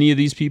know any of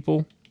these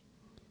people.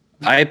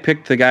 I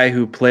picked the guy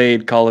who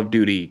played Call of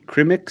Duty.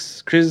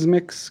 Crim6?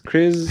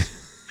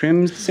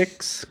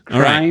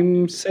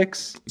 Crime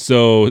 6?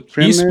 So,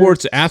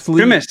 esports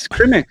athlete.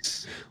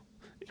 Crimix.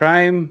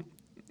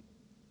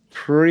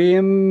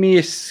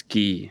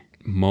 Primiski.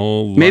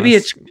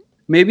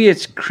 Maybe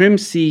it's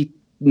Crimsy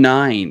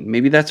 9.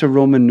 Maybe that's a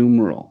Roman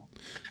numeral.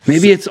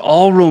 Maybe it's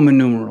all Roman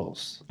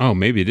numerals. Oh,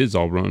 maybe it is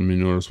all Roman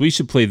numerals. We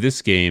should play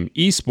this game.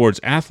 Esports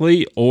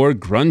athlete or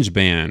grunge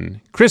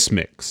band. Chris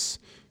Mix,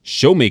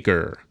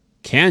 Showmaker,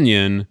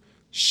 Canyon,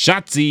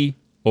 Shotzi,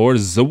 or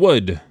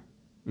Zwood.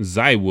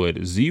 Zywoo.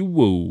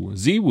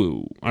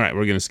 All right,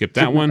 we're going to skip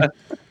that one.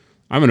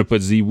 I'm going to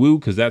put Zwoo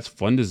because that's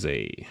fun to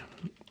say.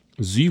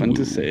 Zwoo. Fun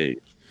to say.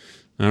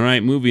 All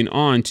right, moving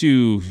on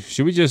to,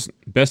 should we just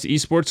best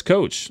esports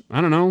coach?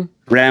 I don't know.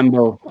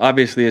 Rambo.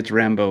 Obviously, it's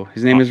Rambo.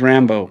 His name is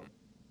Rambo.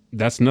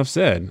 That's enough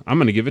said. I'm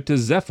going to give it to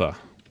Zephyr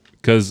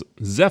because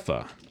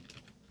Zephyr.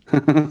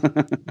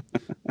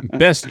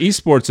 Best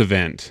esports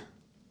event.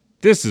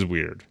 This is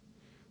weird.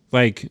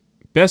 Like,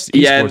 best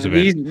esports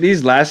event.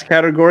 These last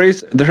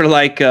categories, they're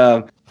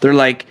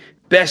like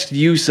best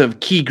use of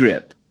key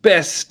grip,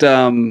 best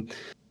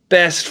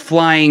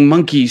flying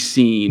monkey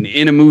scene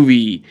in a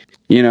movie.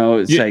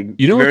 It's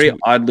very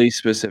oddly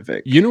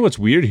specific. You know what's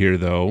weird here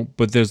though?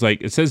 But there's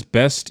it says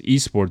best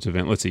esports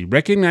event. Let's see.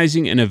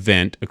 Recognizing an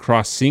event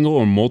across single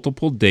or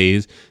multiple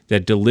days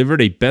that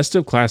delivered a best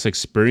of class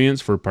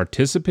experience for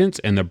participants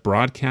and the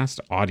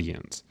broadcast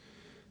audience.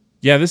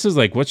 Yeah, this is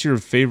what's your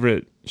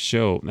favorite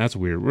show? That's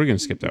weird. We're going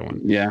to skip that one.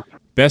 Yeah.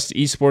 Best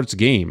esports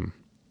game.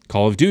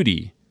 Call of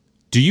Duty.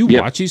 Do you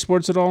watch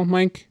esports at all,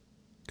 Mike?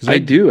 I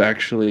do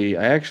actually.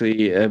 I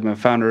actually am a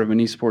founder of an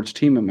esports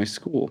team at my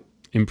school.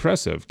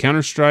 Impressive.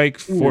 Counter-Strike,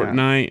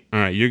 Fortnite. All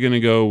right, you're going to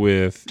go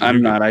with...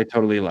 I'm not. I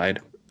totally lied.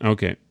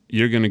 Okay.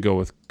 You're going to go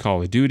with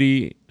Call of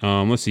Duty.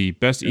 Let's see.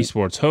 Best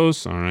esports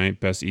host. All right.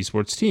 Best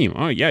esports team.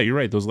 Oh, yeah, you're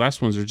right. Those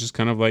last ones are just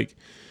kind of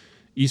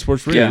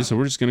esports related. Yeah. So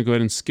we're just going to go ahead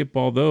and skip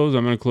all those.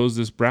 I'm going to close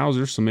this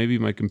browser so maybe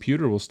my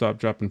computer will stop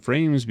dropping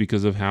frames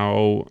because of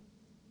how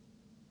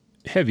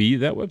heavy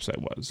that website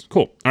was.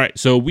 Cool. All right.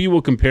 So we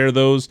will compare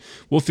those.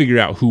 We'll figure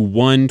out who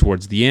won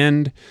towards the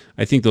end.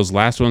 I think those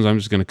last ones, I'm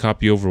just going to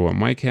copy over what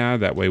Mike had.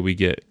 That way we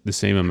get the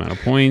same amount of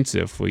points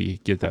if we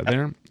get that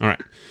there. All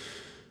right.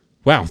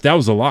 Wow. That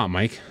was a lot,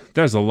 Mike.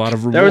 There's a lot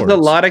of rewards. There was a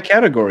lot of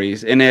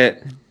categories, and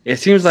it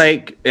seems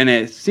like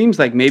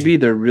maybe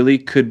there really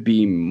could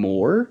be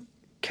more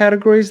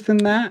categories than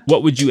that.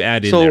 What would you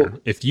add in there?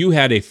 If you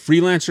had a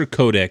Freelancer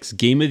Codex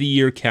Game of the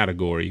Year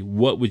category,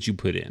 what would you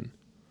put in?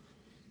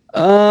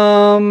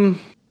 I'm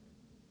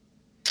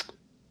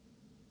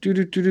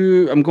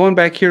going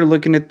back here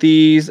looking at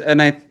these,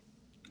 and I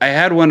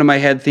had one in my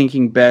head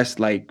thinking best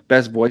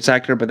voice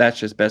actor, but that's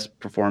just best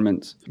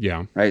performance.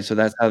 Yeah. Right. So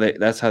that's how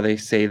they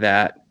say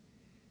that.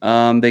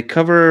 They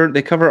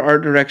cover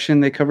art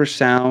direction, they cover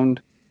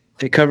sound,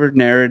 they cover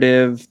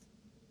narrative.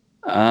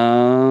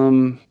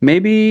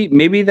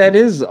 Maybe that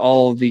is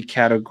all the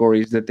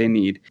categories that they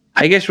need.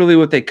 I guess really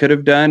what they could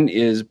have done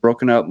is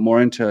broken up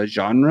more into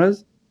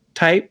genres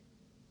type.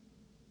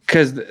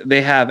 Because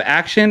they have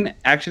action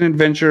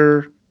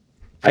adventure.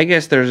 I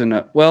guess there's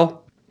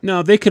no,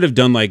 they could have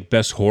done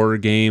best horror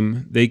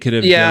game. They could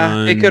have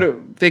done... They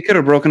could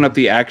have broken up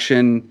the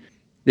action.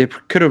 They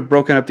could have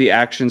broken up the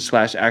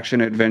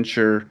action/action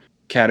adventure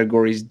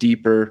categories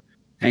deeper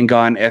and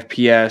gone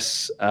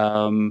FPS,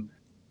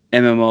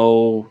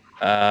 MMO.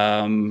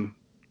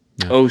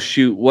 Oh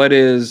shoot, what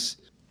is?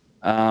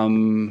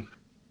 They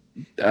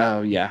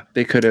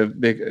could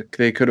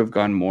have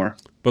gone more.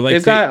 But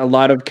they've got a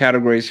lot of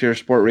categories here: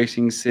 sport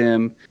racing,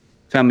 sim,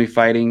 family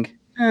fighting.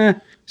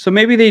 So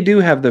maybe they do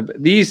have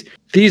these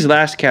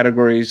last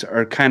categories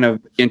are kind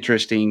of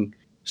interesting,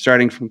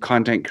 starting from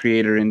content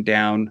creator and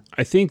down.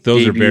 I think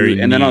those are very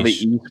niche. And then all the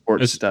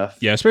esports stuff.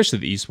 Yeah, especially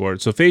the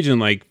esports. So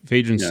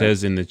Phaedron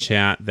says in the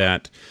chat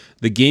that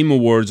the Game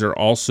Awards are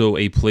also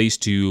a place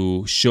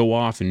to show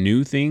off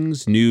new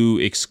things, new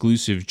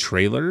exclusive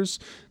trailers.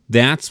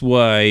 That's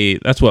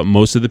what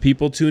most of the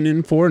people tune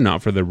in for,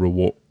 not for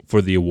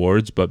the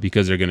awards, but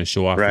because they're going to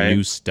show off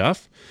new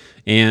stuff.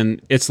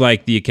 And it's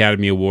like the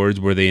Academy Awards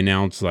where they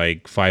announce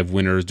 5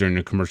 winners during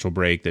a commercial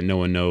break that no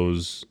one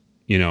knows,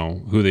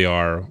 who they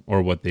are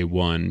or what they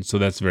won. So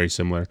that's very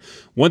similar.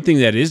 One thing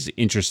that is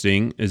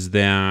interesting is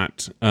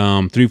that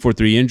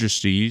 343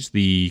 Industries,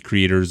 the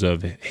creators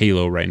of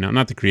Halo right now,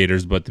 not the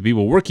creators, but the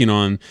people working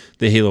on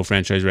the Halo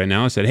franchise right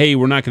now, said, hey,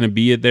 we're not going to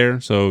be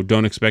there, so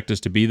don't expect us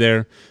to be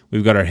there.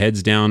 We've got our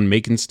heads down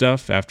making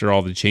stuff after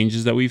all the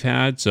changes that we've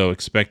had, so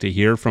expect to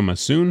hear from us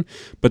soon,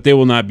 but they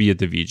will not be at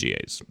the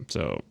VGAs.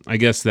 So I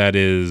guess that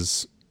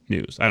is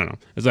news. I don't know.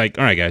 It's all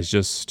right, guys,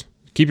 just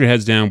keep your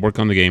heads down, work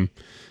on the game,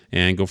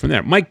 and go from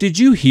there. Mike, did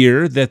you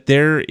hear that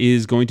there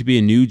is going to be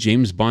a new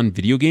James Bond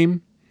video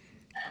game?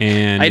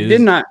 And I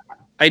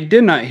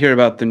did not hear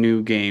about the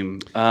new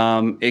game.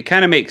 It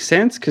kind of makes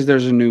sense because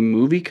there's a new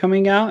movie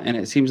coming out, and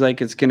it seems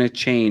like it's going to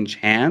change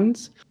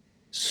hands.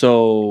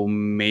 So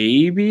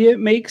maybe it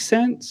makes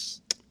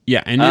sense.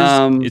 Yeah,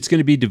 and it's going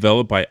to be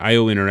developed by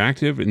IO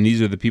Interactive, and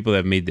these are the people that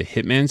have made the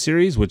Hitman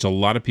series, which a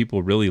lot of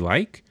people really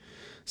like.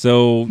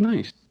 So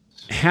nice.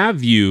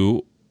 Have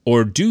you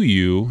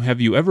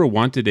ever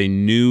wanted a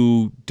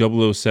new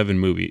 007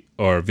 movie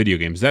or video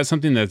game? Is that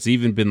something that's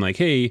even been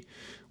hey,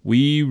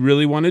 we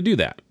really want to do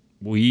that?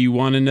 We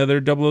want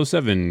another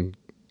 007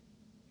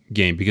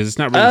 game, because it's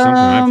not really something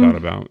I've thought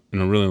about in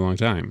a really long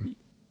time.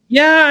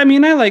 Yeah, I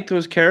mean, I like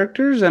those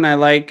characters, and I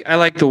like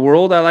the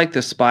world. I like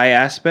the spy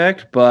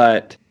aspect,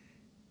 but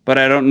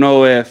I don't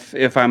know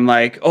if I'm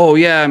like, oh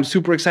yeah, I'm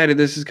super excited.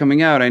 This is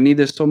coming out. I need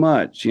this so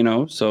much,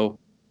 So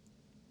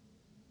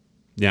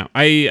Yeah,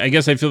 I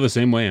guess I feel the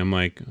same way. I'm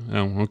like,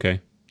 oh, okay,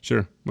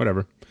 sure,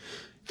 whatever.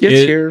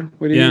 it's here.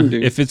 What do you Yeah,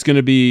 do? if it's going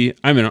to be,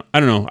 I mean, I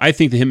don't know. I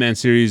think the Hitman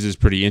series is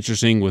pretty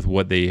interesting with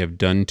what they have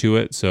done to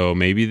it. So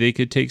maybe they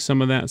could take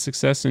some of that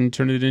success and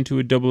turn it into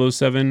a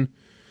 007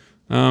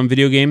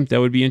 video game. That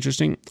would be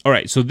interesting. All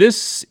right, so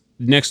this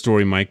next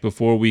story, Mike,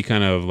 before we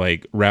kind of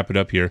like wrap it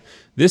up here,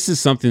 this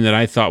is something that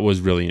I thought was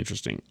really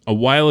interesting. A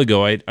while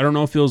ago, I don't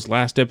know if it was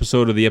last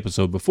episode or the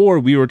episode before,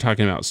 we were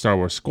talking about Star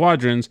Wars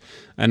Squadrons,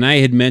 and I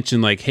had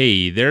mentioned like,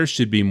 hey, there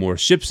should be more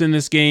ships in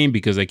this game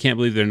because I can't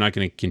believe they're not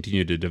going to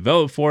continue to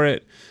develop for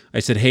it. I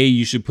said, hey,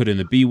 you should put in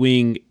the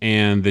B-Wing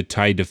and the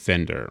TIE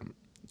Defender.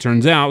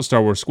 Turns out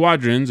Star Wars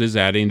Squadrons is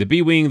adding the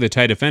B-Wing, the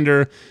TIE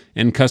Defender,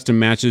 and custom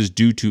matches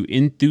due to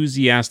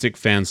enthusiastic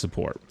fan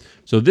support.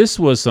 So this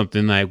was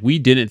something that we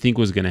didn't think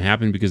was going to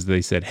happen because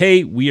they said,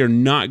 hey, we are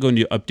not going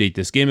to update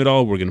this game at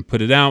all. We're going to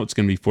put it out. It's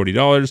going to be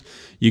 $40.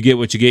 You get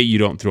what you get. You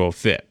don't throw a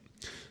fit.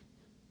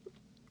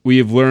 We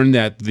have learned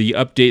that the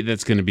update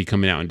that's going to be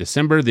coming out in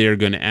December, they're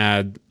going to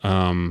add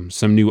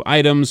some new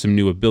items, some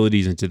new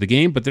abilities into the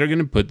game, but they're going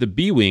to put the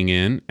B-Wing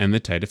in and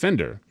the TIE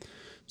Defender.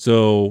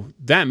 So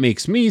that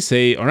makes me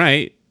say, all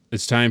right,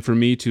 it's time for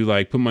me to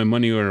like put my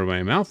money where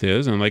my mouth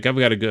is. And like, I've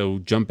got to go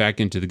jump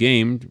back into the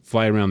game,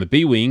 fly around the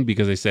B-Wing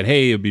because they said,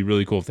 hey, it'd be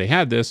really cool if they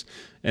had this.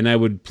 And I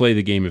would play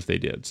the game if they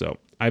did. So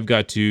I've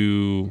got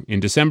to, in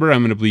December,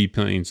 I'm going to be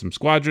playing some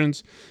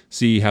Squadrons,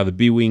 see how the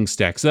B-Wing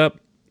stacks up.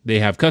 They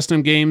have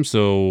custom games.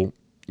 So,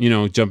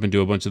 jump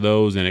into a bunch of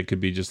those and it could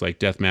be just like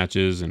death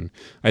matches. And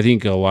I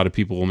think a lot of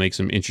people will make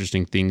some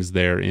interesting things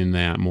there in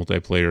that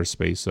multiplayer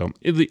space. So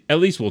at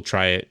least we'll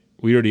try it.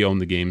 We already own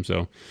the game,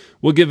 so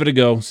we'll give it a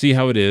go, see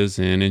how it is,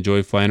 and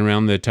enjoy flying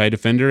around the TIE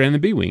Defender and the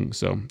B-Wing.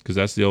 So, because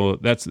that's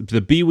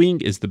the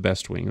B-Wing is the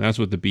best wing. That's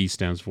what the B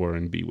stands for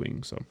in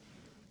B-Wing. So,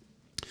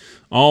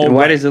 and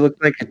why does it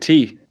look like a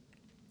T?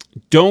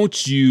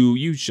 Don't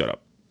you shut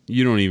up?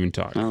 You don't even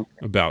talk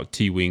about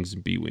T-Wings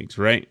and B-Wings,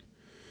 right?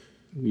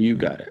 You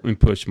got it. Let me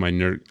push my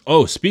nerd.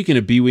 Oh, speaking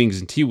of B-Wings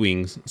and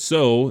T-Wings,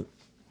 so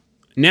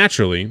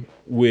naturally,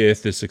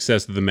 with the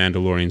success of The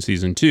Mandalorian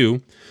Season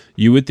 2,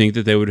 you would think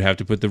that they would have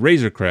to put the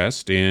Razor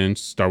Crest in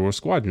Star Wars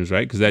Squadrons,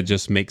 right? Because that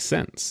just makes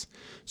sense.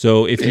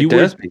 So if you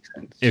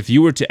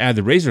were to add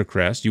the Razor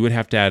Crest, you would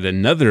have to add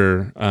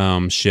another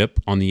ship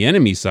on the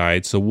enemy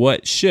side. So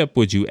what ship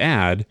would you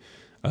add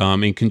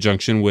in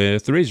conjunction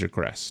with the Razor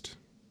Crest?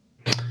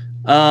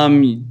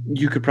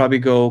 You could probably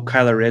go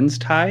Kylo Ren's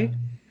TIE.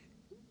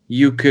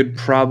 You could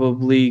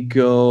probably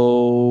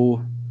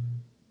go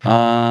if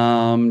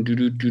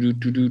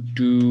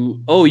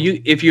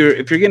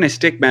you're gonna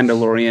stick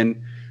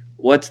Mandalorian,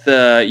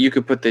 you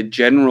could put the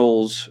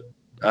General's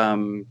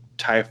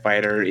TIE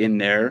fighter in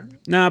there.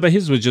 Nah, but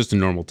his was just a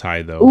normal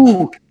TIE though.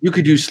 Ooh, you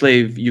could do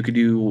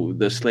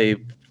the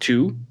Slave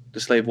 2, the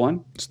Slave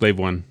 1. Slave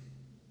 1.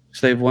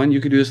 Slave 1,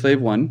 you could do a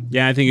Slave 1.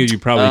 Yeah, I think you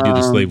probably do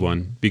the Slave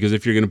 1 because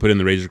if you're gonna put in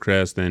the Razor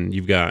Crest, then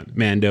you've got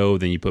Mando,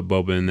 then you put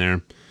Boba in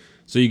there.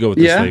 So you go with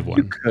the Slave 1.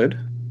 You could.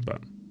 But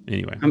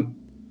anyway.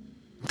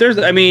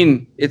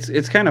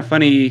 It's kind of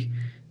funny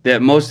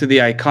that most of the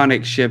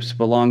iconic ships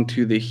belong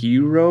to the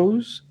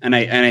heroes, and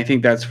I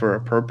think that's for a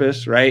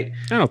purpose, right?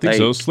 I don't think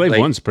so. Slave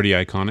 1's pretty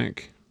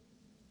iconic.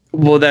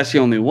 Well, that's the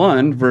only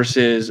one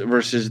versus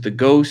the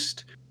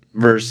Ghost,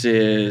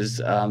 versus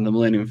the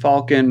Millennium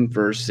Falcon,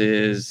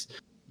 versus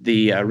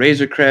the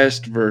Razor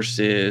Crest,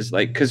 versus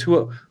because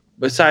who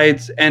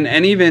besides and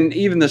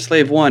even the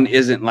Slave 1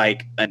 isn't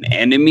like an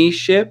enemy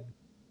ship.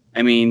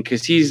 I mean,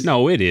 because he's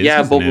it is. Yeah,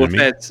 he's Boba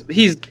Fett's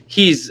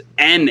he's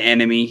an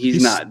enemy.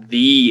 He's not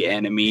the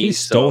enemy. He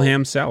stole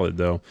ham salad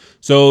though.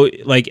 So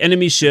like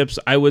enemy ships,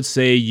 I would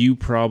say you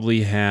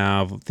probably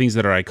have things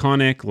that are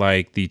iconic,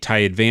 like the TIE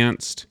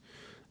Advanced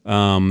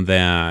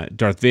that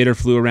Darth Vader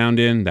flew around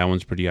in. That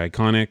one's pretty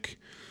iconic.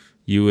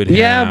 You would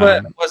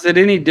but was it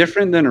any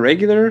different than a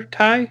regular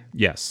TIE?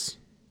 Yes.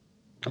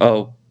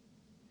 Oh.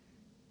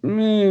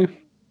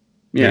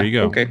 Yeah, there you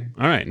go. Okay.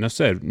 All right. Enough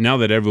said. Now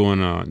that everyone,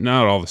 now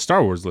that all the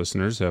Star Wars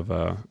listeners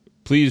have,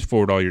 please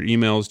forward all your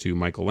emails to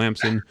Michael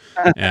Lamson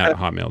at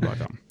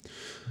hotmail.com.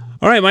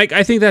 All right, Mike,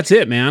 I think that's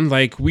it, man.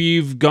 Like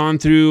we've gone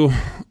through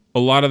a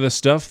lot of the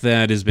stuff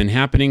that has been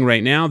happening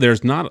right now.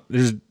 There's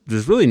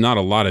really not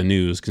a lot of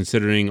news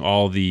considering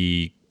all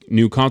the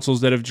new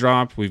consoles that have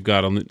dropped. We've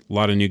got a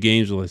lot of new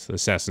games with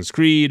Assassin's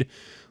Creed,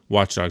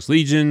 Watch Dogs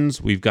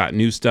Legions. We've got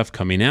new stuff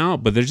coming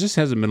out, but there just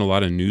hasn't been a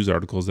lot of news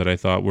articles that I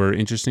thought were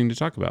interesting to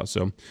talk about.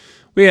 So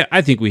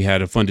I think we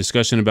had a fun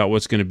discussion about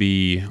what's going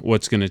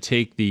to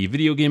take the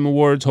Video Game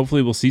Awards.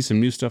 Hopefully we'll see some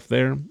new stuff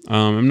there.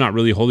 I'm not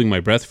really holding my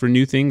breath for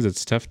new things.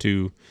 It's tough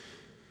to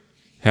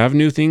have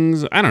new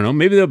things. I don't know.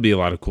 Maybe there'll be a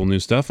lot of cool new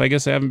stuff. I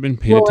guess I haven't been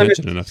paying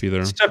attention enough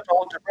either. It's tough to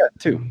hold your breath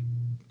too.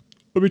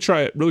 Let me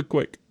try it really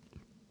quick.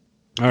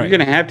 All right. You're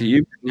going to have to.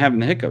 You've been having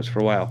the hiccups for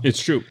a while.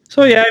 It's true.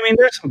 So, yeah, I mean,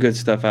 there's some good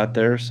stuff out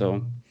there.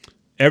 So,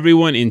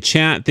 everyone in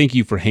chat, thank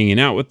you for hanging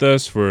out with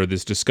us for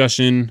this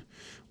discussion.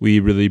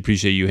 We really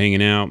appreciate you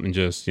hanging out and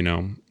just,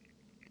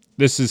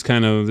 this is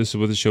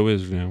what the show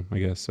is now, I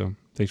guess. So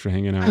thanks for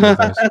hanging out with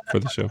us for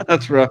the show.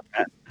 That's rough.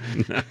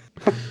 All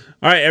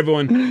right,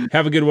 everyone,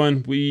 have a good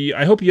one.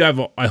 I hope you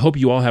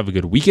all have a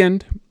good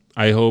weekend.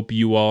 I hope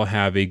you all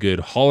have a good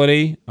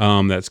holiday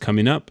that's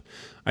coming up.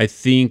 I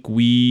think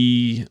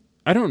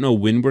I don't know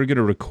when we're going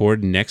to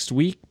record next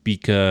week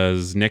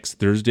because next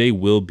Thursday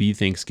will be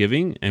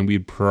Thanksgiving, and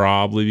we'd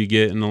probably be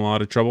getting a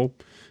lot of trouble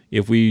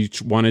if we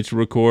wanted to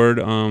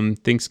record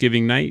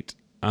Thanksgiving night.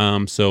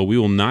 So we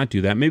will not do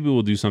that. Maybe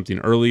we'll do something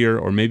earlier,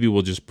 or maybe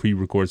we'll just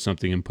pre-record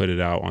something and put it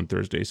out on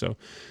Thursday. So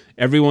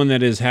everyone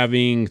that is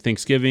having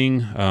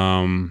Thanksgiving,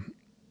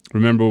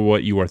 remember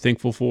what you are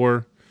thankful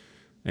for.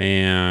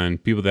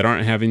 And people that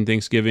aren't having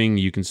Thanksgiving,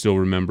 you can still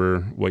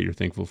remember what you're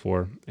thankful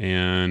for.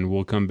 And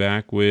we'll come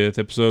back with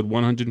episode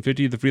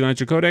 150 of the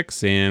Freelancer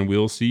Codex, and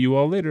we'll see you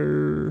all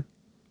later.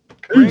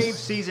 Brave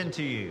season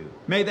to you.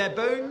 May their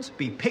bones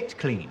be picked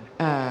clean.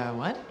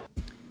 What?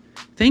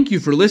 Thank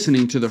you for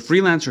listening to the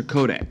Freelancer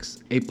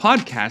Codex, a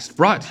podcast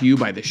brought to you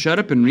by the Shut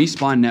Up and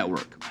Respawn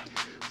Network.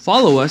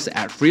 Follow us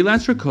at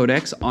Freelancer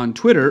Codex on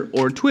Twitter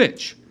or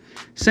Twitch.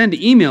 Send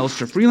emails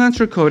to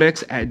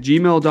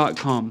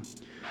freelancercodex@gmail.com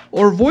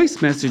or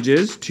voice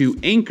messages to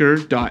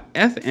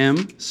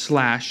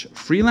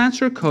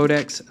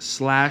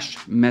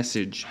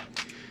anchor.fm/freelancercodex/message.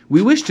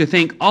 We wish to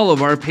thank all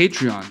of our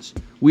Patreons.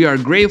 We are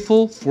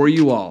grateful for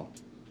you all.